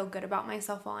feel good about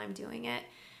myself while I'm doing it.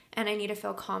 And I need to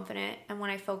feel confident. And when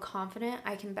I feel confident,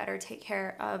 I can better take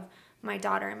care of my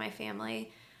daughter and my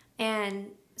family.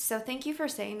 And so thank you for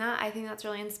saying that. I think that's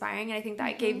really inspiring. And I think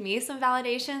that gave me some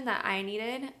validation that I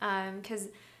needed, because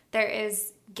there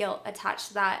is guilt attached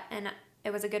to that. And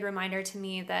it was a good reminder to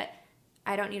me that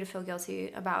I don't need to feel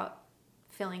guilty about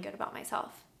feeling good about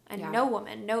myself. And no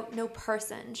woman, no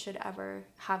person should ever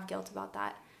have guilt about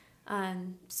that.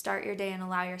 Start your day and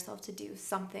allow yourself to do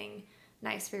something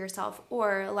nice for yourself,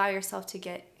 or allow yourself to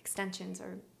get extensions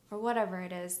or whatever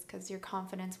it is, because your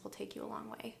confidence will take you a long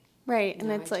way. Right. And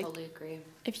it's like, totally agree.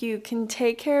 If you can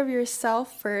take care of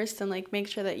yourself first and like make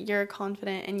sure that you're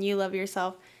confident and you love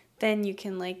yourself, then you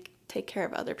can like take care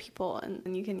of other people,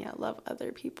 and you can love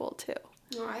other people too.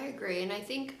 No, I agree. And I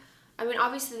think, I mean,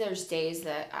 obviously there's days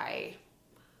that I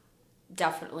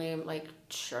definitely like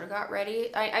should have got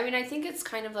ready. I mean, I think it's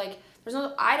kind of like,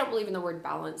 I don't believe in the word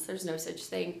balance. There's no such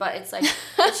thing, but it's like,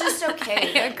 it's just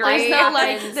okay.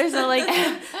 There's no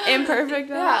imperfect.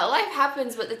 Yeah, life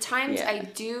happens, but the times I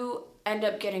do end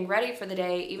up getting ready for the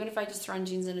day, even if I just throw on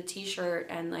jeans and a t-shirt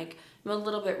and like I'm a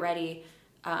little bit ready,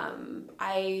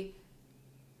 I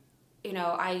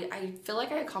feel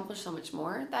like I accomplished so much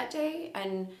more that day.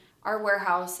 And our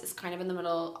warehouse is kind of in the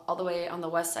middle, all the way on the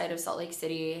west side of Salt Lake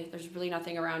City. There's really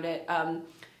nothing around it.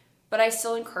 But I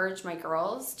still encourage my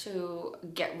girls to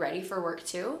get ready for work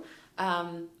too.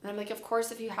 And I'm like, of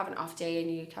course, if you have an off day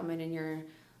and you come in your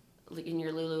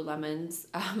Lululemons,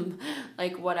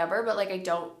 like whatever, but like I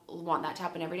don't want that to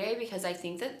happen every day, because I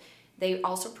think that they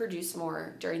also produce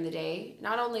more during the day,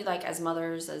 not only like as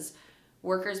mothers, as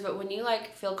workers, but when you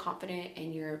like feel confident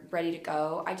and you're ready to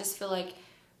go, I just feel like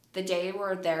the day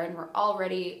we're there and we're all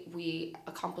ready, we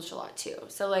accomplish a lot too.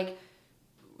 So like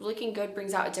looking good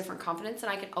brings out a different confidence,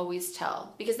 and I can always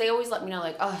tell, because they always let me know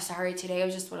like, oh, sorry, today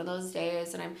was just one of those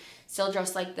days and I'm still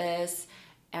dressed like this.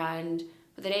 But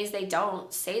the days they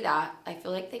don't say that, I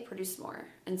feel like they produce more.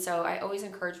 And so I always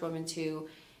encourage women to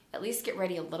at least get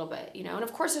ready a little bit, you know. And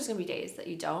of course there's gonna be days that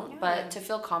you don't, but to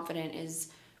feel confident is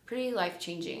pretty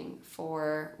life-changing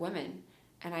for women.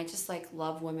 And I just like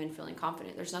love women feeling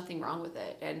confident. There's nothing wrong with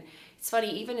it. And it's funny,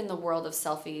 even in the world of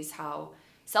selfies, how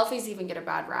selfies even get a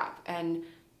bad rap. And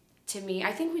to me,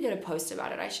 I think we did a post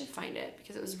about it. I should find it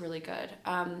because it was really good.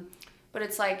 But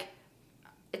it's like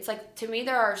to me,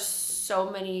 there are so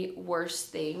many worse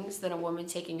things than a woman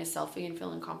taking a selfie and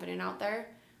feeling confident out there.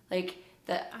 Like,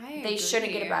 that they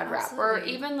shouldn't get a bad rap. Or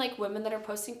even like women that are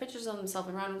posting pictures of themselves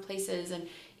in random places. And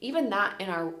even that in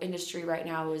our industry right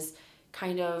now is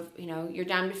kind of, you know, you're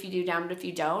damned if you do, damned if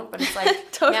you don't. But it's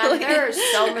like, Totally. man, there are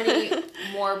so many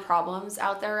more problems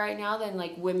out there right now than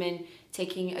like women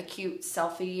taking a cute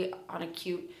selfie on a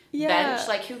cute bench.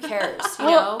 Like, who cares? You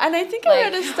know? And I think I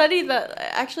read a study that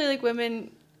actually like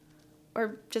women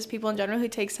or just people in general who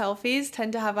take selfies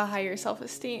tend to have a higher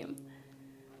self-esteem.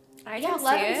 I Yeah, can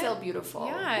let see them it. feel beautiful.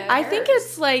 Yeah, I think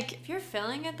it's like, if you're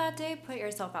feeling it that day, put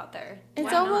yourself out there.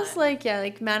 it's Why almost not? like, yeah,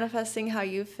 like manifesting how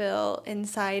you feel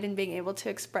inside and being able to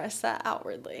express that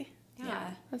outwardly.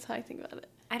 Yeah. That's how I think about it.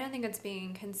 I don't think it's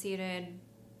being conceited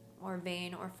or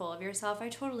vain or full of yourself. I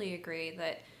totally agree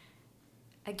that,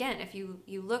 again, if you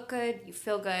look good, you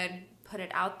feel good, put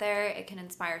it out there, it can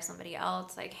inspire somebody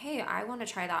else. Like, hey, I want to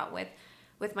try that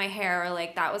with my hair, or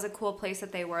like, that was a cool place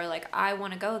that they were. Like, I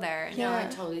want to go there. And No, I Yeah.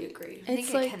 totally agree. I think It's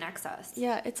it like- connects us.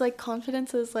 Yeah, it's like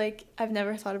confidence is like, I've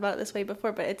never thought about it this way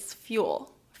before, but it's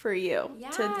fuel for you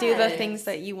to do the Yes. things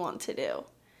that you want to do.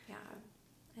 Yeah,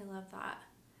 I love that.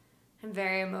 I'm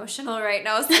very emotional right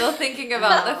now, still thinking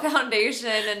about the foundation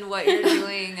and what you're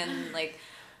doing. And like,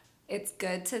 it's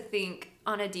good to think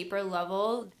on a deeper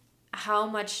level how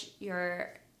much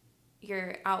your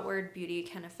outward beauty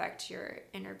can affect your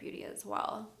inner beauty as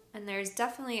well. And there's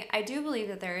definitely, I do believe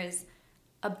that there is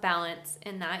a balance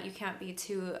in that. You can't be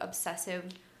too obsessive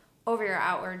over your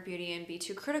outward beauty and be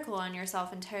too critical on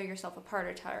yourself and tear yourself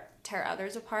apart or tear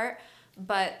others apart.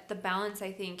 But the balance,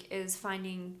 I think, is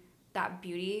finding that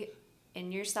beauty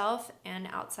in yourself and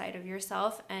outside of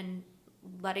yourself and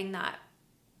letting that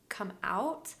come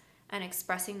out and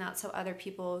expressing that so other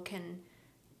people can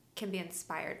be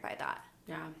inspired by that.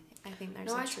 Yeah. I think there's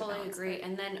No, a I true totally balance agree. there.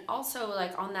 And then also,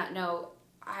 like, on that note,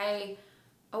 I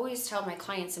always tell my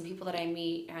clients and people that I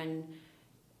meet, and,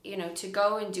 you know, to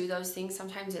go and do those things,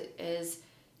 sometimes it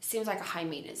seems like a high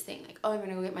maintenance thing. Like, oh, I'm going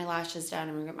to go get my lashes done.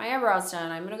 I'm going to get my eyebrows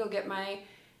done. I'm going to go get my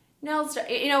nails done.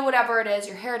 You know, whatever it is,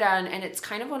 your hair done. And it's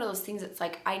kind of one of those things that's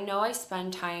like, I know I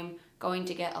spend time going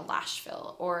to get a lash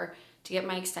fill or to get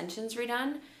my extensions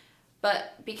redone.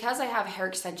 But because I have hair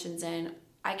extensions in,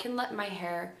 I can let my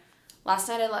hair... Last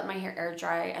night I let my hair air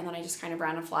dry, and then I just kind of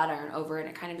ran a flat iron over it, and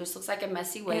it kind of just looks like a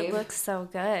messy wave. It looks so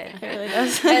good. It really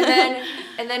does.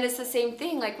 and then it's the same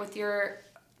thing, like with your...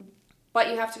 But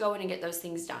you have to go in and get those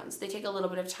things done. So they take a little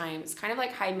bit of time. It's kind of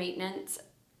like high maintenance.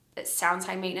 It sounds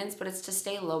high maintenance, but it's to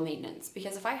stay low maintenance.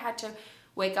 Because if I had to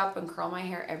wake up and curl my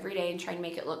hair every day and try and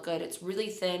make it look good, it's really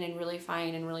thin and really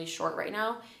fine and really short right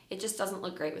now. It just doesn't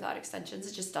look great without extensions.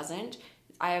 It just doesn't.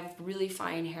 I have really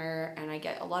fine hair, and I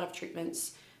get a lot of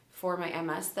treatments for my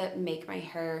MS that make my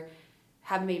hair,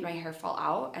 have made my hair fall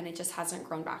out, and it just hasn't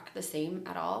grown back the same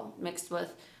at all, mixed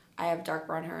with, I have dark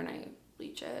brown hair and I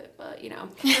bleach it, but you know.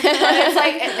 But it's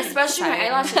like, especially my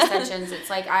eyelash extensions, it's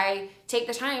like I take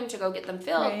the time to go get them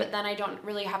filled, Right. but then I don't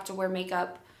really have to wear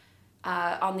makeup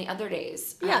on the other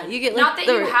days. Yeah, you get, like, not that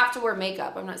the- you have to wear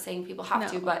makeup, I'm not saying people have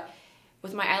No. to, but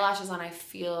with my eyelashes on, I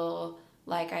feel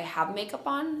like I have makeup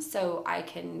on, so I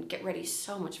can get ready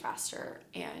so much faster.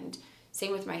 And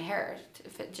same with my hair.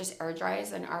 If it just air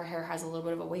dries and our hair has a little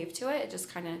bit of a wave to it, it just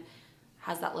kind of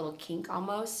has that little kink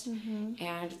almost. Mm-hmm.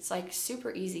 And it's like super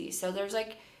easy. So there's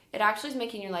like, it actually is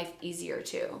making your life easier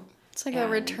too. It's like a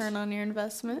And- return on your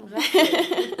investment.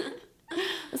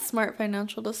 A smart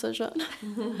financial decision.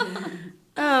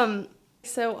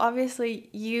 So obviously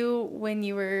when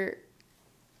your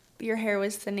hair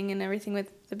was thinning and everything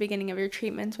with the beginning of your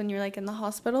treatments when you were like in the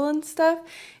hospital and stuff,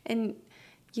 and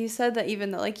you said that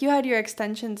even though like you had your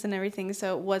extensions and everything,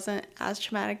 so it wasn't as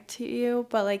traumatic to you,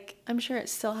 but like I'm sure it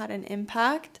still had an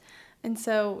impact. And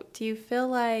so do you feel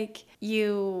like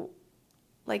you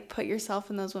like put yourself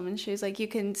in those women's shoes, like you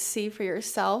can see for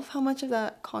yourself how much of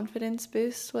that confidence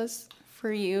boost was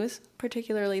for you,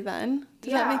 particularly then?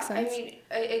 Does that make sense?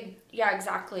 I mean, yeah,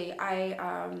 exactly.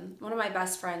 One of my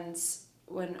best friends,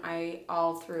 when I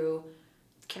all through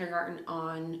kindergarten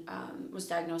on, was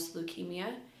diagnosed with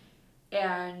leukemia,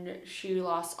 and she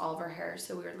lost all of her hair.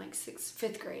 So we were in like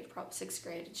fifth grade,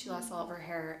 and she lost all of her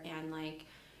hair. And like,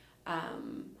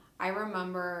 I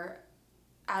remember,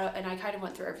 and I kind of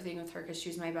went through everything with her because she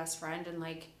was my best friend, and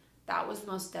like, that was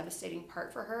the most devastating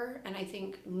part for her. And I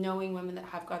think knowing women that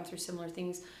have gone through similar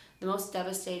things, the most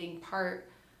devastating part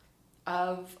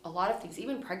of a lot of things,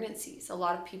 even pregnancies, a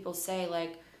lot of people say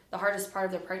like the hardest part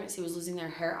of their pregnancy was losing their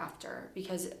hair after,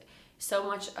 because so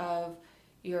much of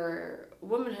your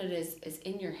womanhood is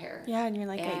in your hair. Yeah, and your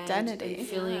like identity. And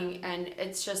feeling, and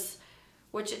it's just,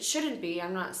 which it shouldn't be.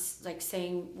 I'm not like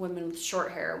saying women with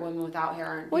short hair, women without hair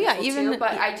aren't beautiful too,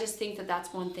 but I just think that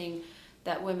that's one thing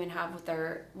that women have with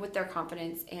their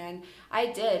confidence. And I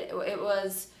did. It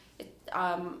was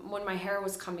when my hair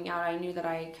was coming out, I knew that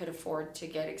I could afford to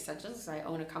get extensions. I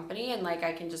own a company, and like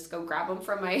I can just go grab them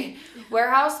from my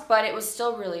warehouse. But it was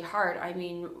still really hard. I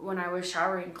mean, when I was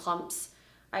showering, clumps,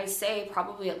 I say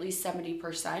probably at least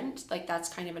 70%. Like that's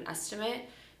kind of an estimate.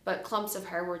 But clumps of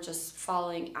hair were just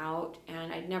falling out,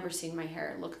 and I'd never seen my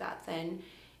hair look that thin.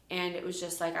 And it was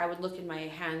just like I would look in my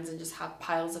hands and just have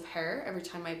piles of hair every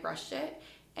time I brushed it.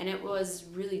 And it was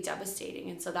really devastating.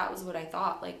 And so that was what I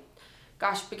thought, like,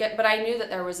 gosh, but I knew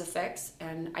that there was a fix,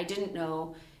 and I didn't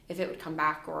know if it would come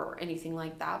back or anything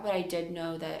like that. But I did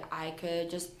know that I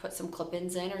could just put some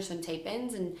clip-ins in or some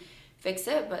tape-ins and fix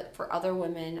it. But for other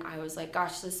women, I was like,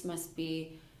 gosh, this must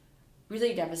be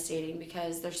really devastating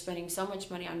because they're spending so much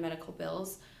money on medical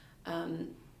bills.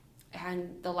 And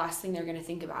the last thing they're going to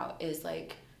think about is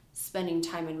like spending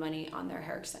time and money on their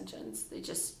hair extensions. They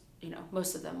just,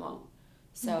 most of them won't.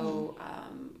 So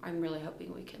I'm really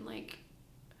hoping we can like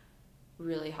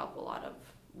really help a lot of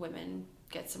women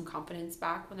get some confidence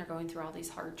back when they're going through all these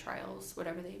hard trials,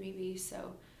 whatever they may be.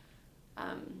 So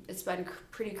it's been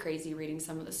pretty crazy reading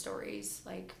some of the stories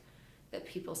like that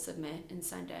people submit and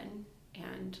send in.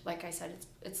 And like I said,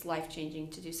 it's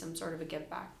life-changing to do some sort of a give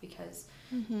back because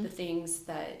the things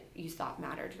that you thought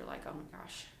mattered, you're like, oh my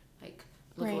gosh, like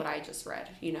look at what I just read,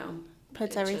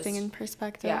 Puts everything in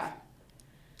perspective. Yeah.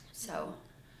 So.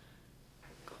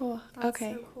 Cool. That's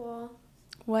okay. so cool.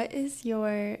 What is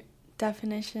your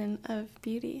definition of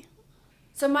beauty?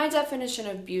 So my definition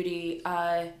of beauty,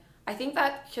 I think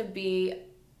that it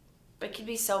could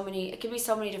be so many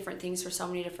different things for so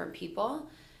many different people.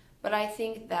 But I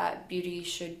think that beauty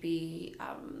should be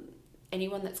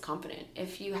anyone that's confident.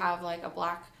 If you have like a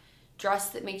black dress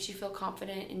that makes you feel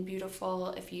confident and beautiful,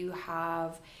 if you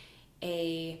have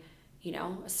a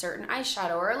certain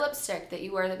eyeshadow or a lipstick that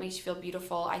you wear that makes you feel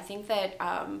beautiful, I think that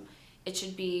it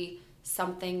should be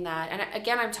something that, and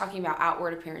again, I'm talking about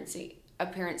outward appearance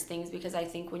things, because I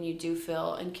think when you do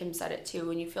feel, and Kim said it too,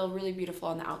 when you feel really beautiful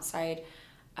on the outside,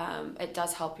 it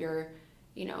does help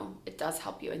it does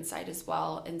help you inside as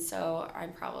well. And so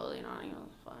I'm probably not,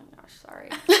 oh my gosh, sorry.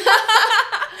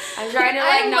 I'm trying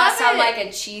to not sound like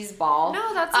a cheese ball.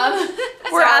 No, that's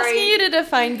we're asking you to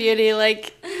define beauty.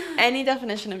 Like any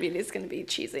definition of beauty is going to be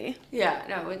cheesy. Yeah,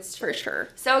 no, it's true. For sure.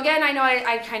 So again, I know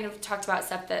I kind of talked about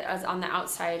stuff that is on the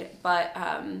outside, but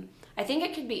I think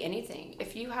it could be anything.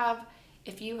 If you have,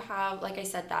 like I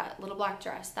said, that little black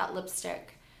dress, that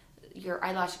lipstick, your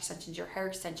eyelash extensions, your hair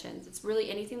extensions, it's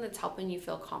really anything that's helping you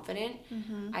feel confident,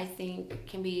 I think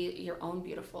can be your own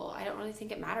beautiful. I don't really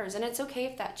think it matters. And it's okay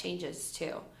if that changes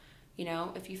too.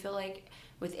 If you feel like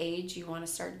with age you want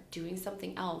to start doing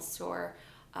something else, or,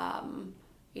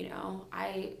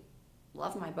 I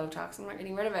love my Botox. I'm not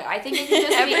getting rid of it. I think it can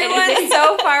just be anything. Everyone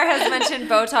so far has mentioned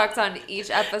Botox on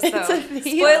each episode.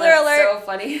 Spoiler alert. So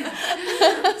funny.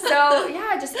 So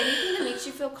yeah, just anything that makes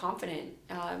you feel confident.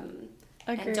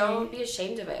 And don't be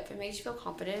ashamed of it. If it makes you feel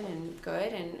confident and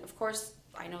good, and of course,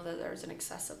 I know that there's an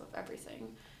excessive of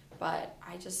everything, but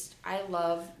I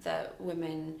love that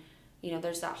women,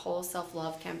 there's that whole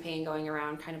self-love campaign going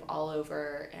around kind of all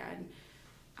over, and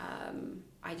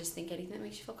I just think anything that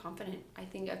makes you feel confident. I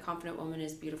think a confident woman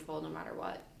is beautiful no matter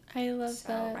what. I love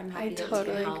that. I'm happy I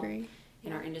totally agree.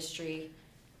 In our industry,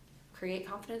 create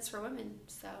confidence for women.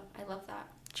 So I love that.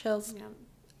 Chills. Yeah.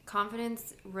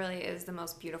 Confidence really is the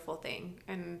most beautiful thing.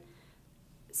 And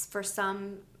for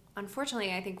some,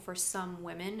 unfortunately, I think for some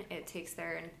women, it takes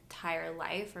their entire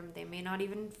life, or they may not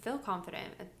even feel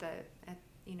confident at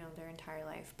their entire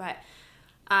life. But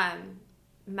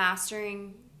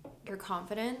mastering your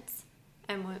confidence,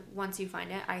 and once you find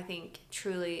it, I think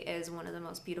truly is one of the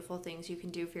most beautiful things you can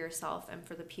do for yourself and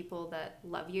for the people that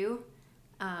love you.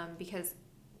 Because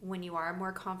when you are a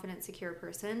more confident, secure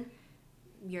person,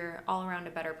 you're all around a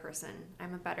better person.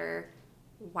 I'm a better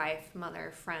wife,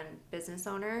 mother, friend, business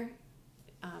owner,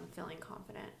 feeling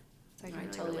confident. So I can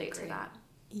really totally relate agree. to that.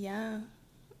 Yeah.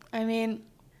 I mean,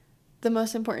 the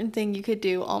most important thing you could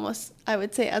do almost, I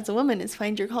would say, as a woman is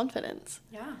find your confidence.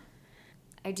 Yeah.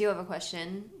 I do have a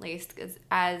question, Lace,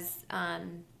 as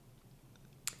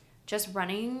just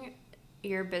running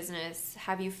your business,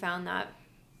 have you found that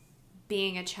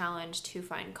being a challenge to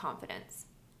find confidence?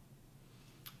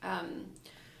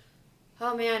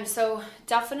 Oh man, so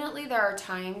definitely there are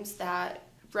times that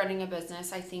running a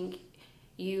business, I think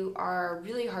you are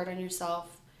really hard on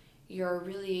yourself. You're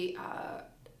really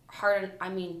hard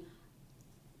on,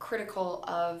 critical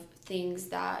of things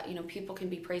that, you know, people can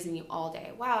be praising you all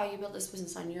day. Wow, you built this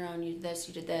business on your own, you did this,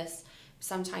 you did this.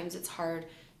 Sometimes it's hard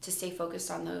to stay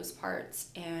focused on those parts.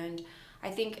 And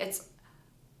I think it's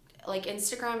like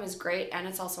Instagram is great, and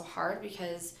it's also hard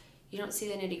because you don't see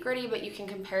the nitty gritty, but you can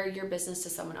compare your business to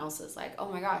someone else's. Like, oh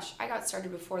my gosh, I got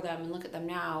started before them and look at them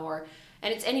now.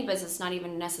 And it's any business, not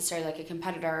even necessarily like a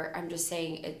competitor. I'm just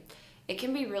saying it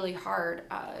can be really hard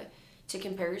to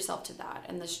compare yourself to that,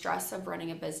 and the stress of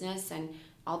running a business and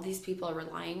all these people are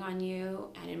relying on you.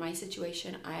 And in my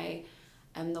situation, I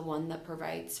am the one that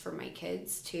provides for my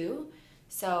kids too.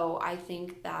 So I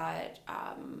think that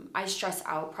I stress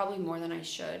out probably more than I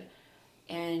should.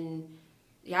 And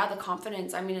yeah, the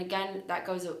confidence, I mean, again, that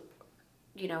goes,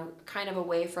 you know, kind of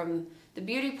away from the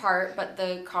beauty part, but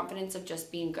the confidence of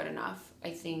just being good enough,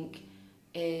 I think,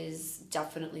 is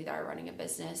definitely there running a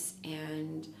business.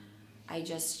 And I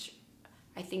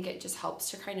think it just helps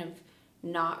to kind of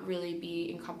not really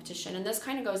be in competition. And this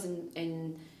kind of goes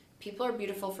in people are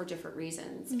beautiful for different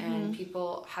reasons, mm-hmm. and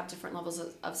people have different levels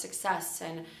of success.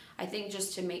 And I think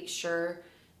just to make sure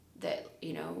that,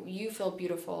 you know, you feel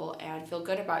beautiful and feel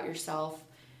good about yourself.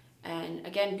 And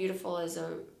again, beautiful is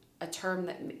a term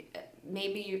that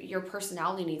maybe your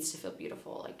personality needs to feel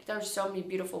beautiful. Like, there's so many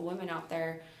beautiful women out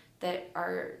there that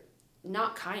are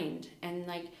not kind, and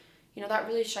like, you know, that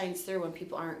really shines through when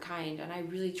people aren't kind. And I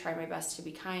really try my best to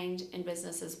be kind in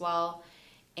business as well.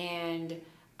 And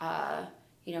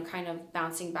you know, kind of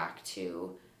bouncing back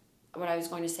to what I was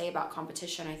going to say about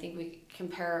competition, I think we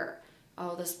compare,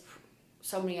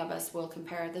 so many of us will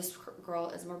compare, this girl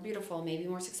is more beautiful, maybe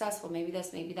more successful, maybe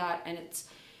this, maybe that. And it's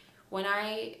when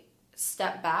I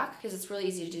step back, because it's really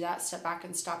easy to do that, step back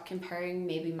and stop comparing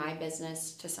maybe my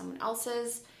business to someone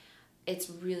else's, it's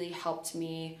really helped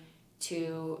me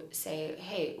to say,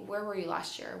 hey, where were you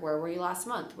last year? Where were you last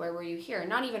month? Where were you here?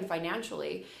 Not even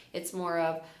financially. It's more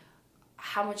of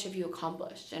how much have you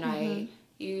accomplished? And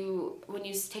mm-hmm. When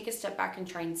you take a step back and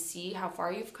try and see how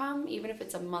far you've come, even if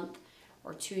it's a month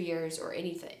or 2 years or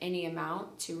any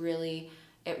amount,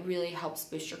 it really helps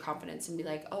boost your confidence and be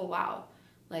like, oh wow,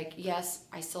 like, yes,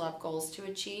 I still have goals to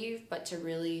achieve, but to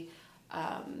really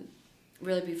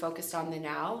be focused on the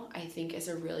now, I think is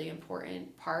a really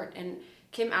important part. And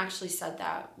Kim actually said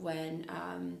that when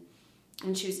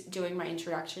she was doing my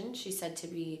introduction. She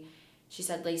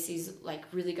said Lacey's like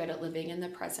really good at living in the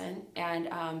present. And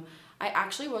I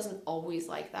actually wasn't always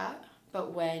like that,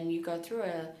 but when you go through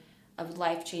a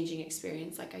life-changing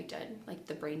experience like I did, like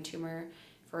the brain tumor,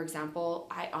 for example,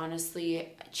 I honestly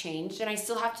changed, and I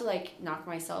still have to like knock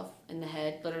myself in the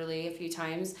head literally a few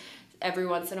times every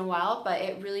once in a while, but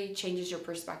it really changes your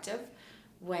perspective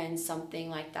when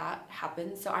something like that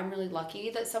happens. So I'm really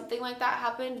lucky that something like that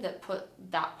happened that put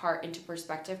that part into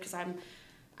perspective, because I've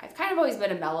kind of always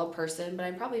been a mellow person, but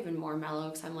I'm probably even more mellow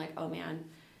because I'm like, oh man,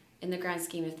 in the grand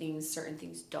scheme of things, certain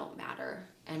things don't matter.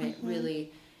 And it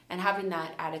really, and having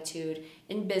that attitude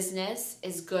in business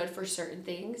is good for certain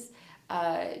things.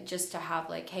 Just to have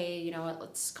like, hey, you know what,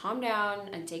 let's calm down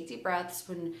and take deep breaths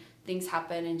when things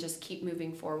happen and just keep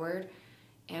moving forward.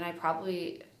 And I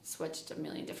probably switched a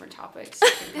million different topics. You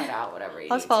can cut out whatever you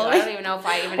need to. I don't even know if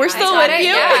I even. We're still with you.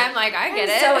 Yeah, I'm like, I get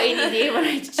it. So ADD when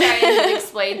I try and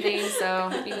explain things,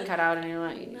 so you can cut out any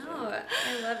of you need. No,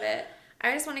 I love it.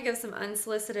 I just want to give some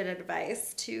unsolicited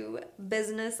advice to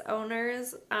business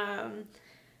owners.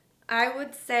 I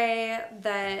would say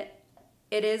that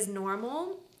it is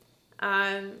normal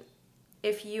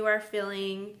if you are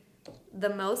feeling the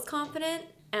most confident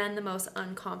and the most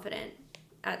unconfident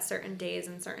at certain days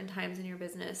and certain times in your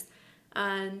business.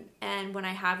 And when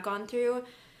I have gone through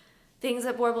things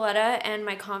at Borboleta and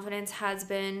my confidence has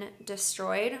been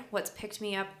destroyed, what's picked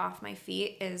me up off my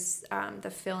feet is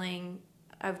the feeling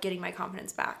of getting my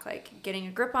confidence back, like getting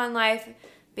a grip on life,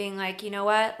 being like, you know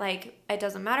what, like, it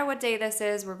doesn't matter what day this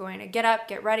is, we're going to get up,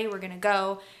 get ready, we're going to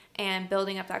go. And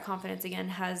building up that confidence again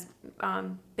has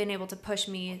been able to push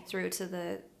me through to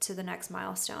the next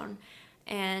milestone.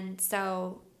 And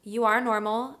so you are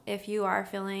normal if you are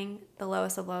feeling the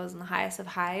lowest of lows and the highest of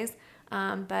highs.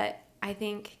 But I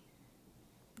think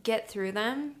get through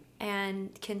them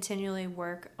and continually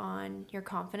work on your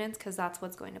confidence, because that's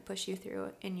what's going to push you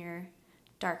through in your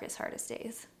darkest, hardest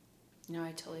days. No,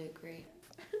 I totally agree.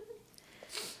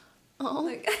 Oh,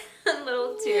 like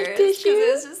little tears because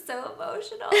it was just so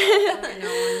emotional. I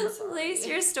know, Lace,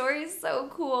 your story is so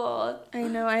cool. I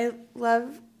know. I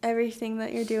love everything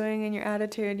that you're doing and your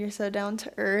attitude. You're so down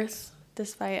to earth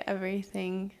despite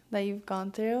everything that you've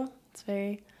gone through. It's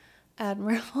very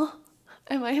admirable.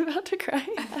 Am I about to cry?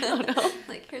 I don't know.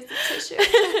 Like, here's the tissue.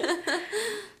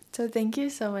 So thank you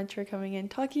so much for coming in,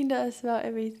 talking to us about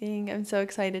everything. I'm so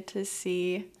excited to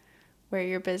see where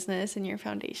your business and your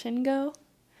foundation go.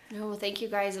 No, thank you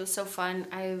guys. It was so fun.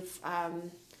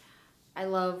 I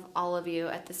love all of you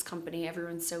at this company.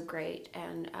 Everyone's so great,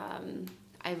 and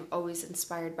I'm always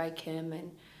inspired by Kim,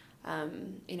 and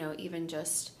even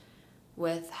just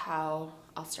with how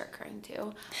I'll start crying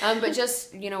too. But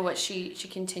just what she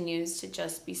continues to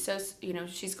just be so.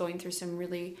 She's going through some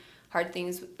really hard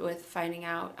things with finding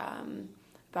out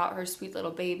about her sweet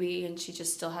little baby, and she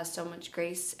just still has so much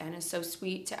grace and is so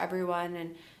sweet to everyone,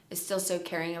 and is still so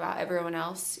caring about everyone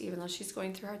else, even though she's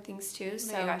going through hard things too.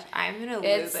 So oh my gosh, I'm gonna lose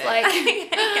it's it. like,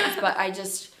 but I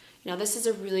just, this is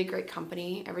a really great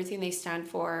company. Everything they stand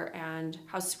for, and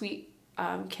how sweet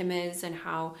Kim is, and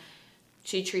how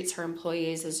she treats her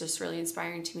employees is just really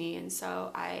inspiring to me. And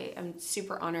so I am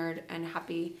super honored and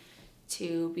happy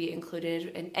to be included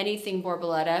in anything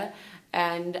Borboleta.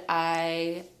 And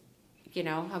I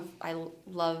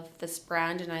love this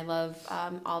brand, and I love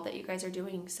all that you guys are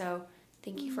doing. So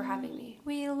thank you for having me.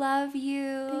 We love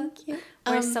you. Thank you.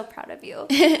 We're so proud of you.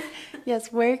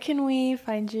 Yes, where can we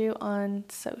find you on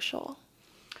social?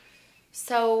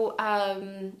 So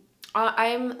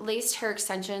I'm Laced Hair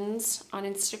Extensions on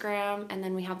Instagram, and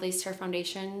then we have Laced Hair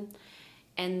Foundation.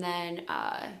 And then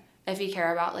if you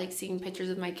care about like seeing pictures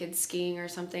of my kids skiing or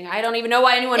something, I don't even know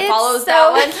why anyone follows so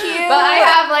that one. cute. But I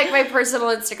have like my personal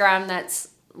Instagram that's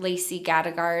Lacey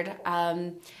Gattagard.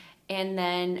 And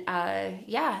then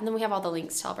and then we have all the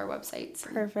links to all of our websites.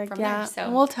 Perfect. From Yeah. there, so.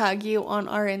 And we'll tag you on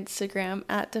our Instagram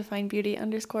at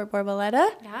definebeauty_Borboleta.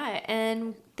 Yeah,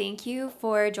 and thank you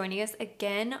for joining us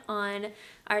again on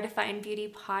our Define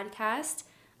Beauty podcast.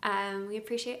 We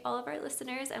appreciate all of our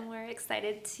listeners, and we're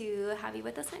excited to have you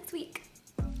with us next week.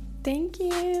 Thank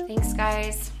you. Thanks,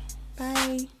 guys.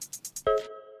 Bye.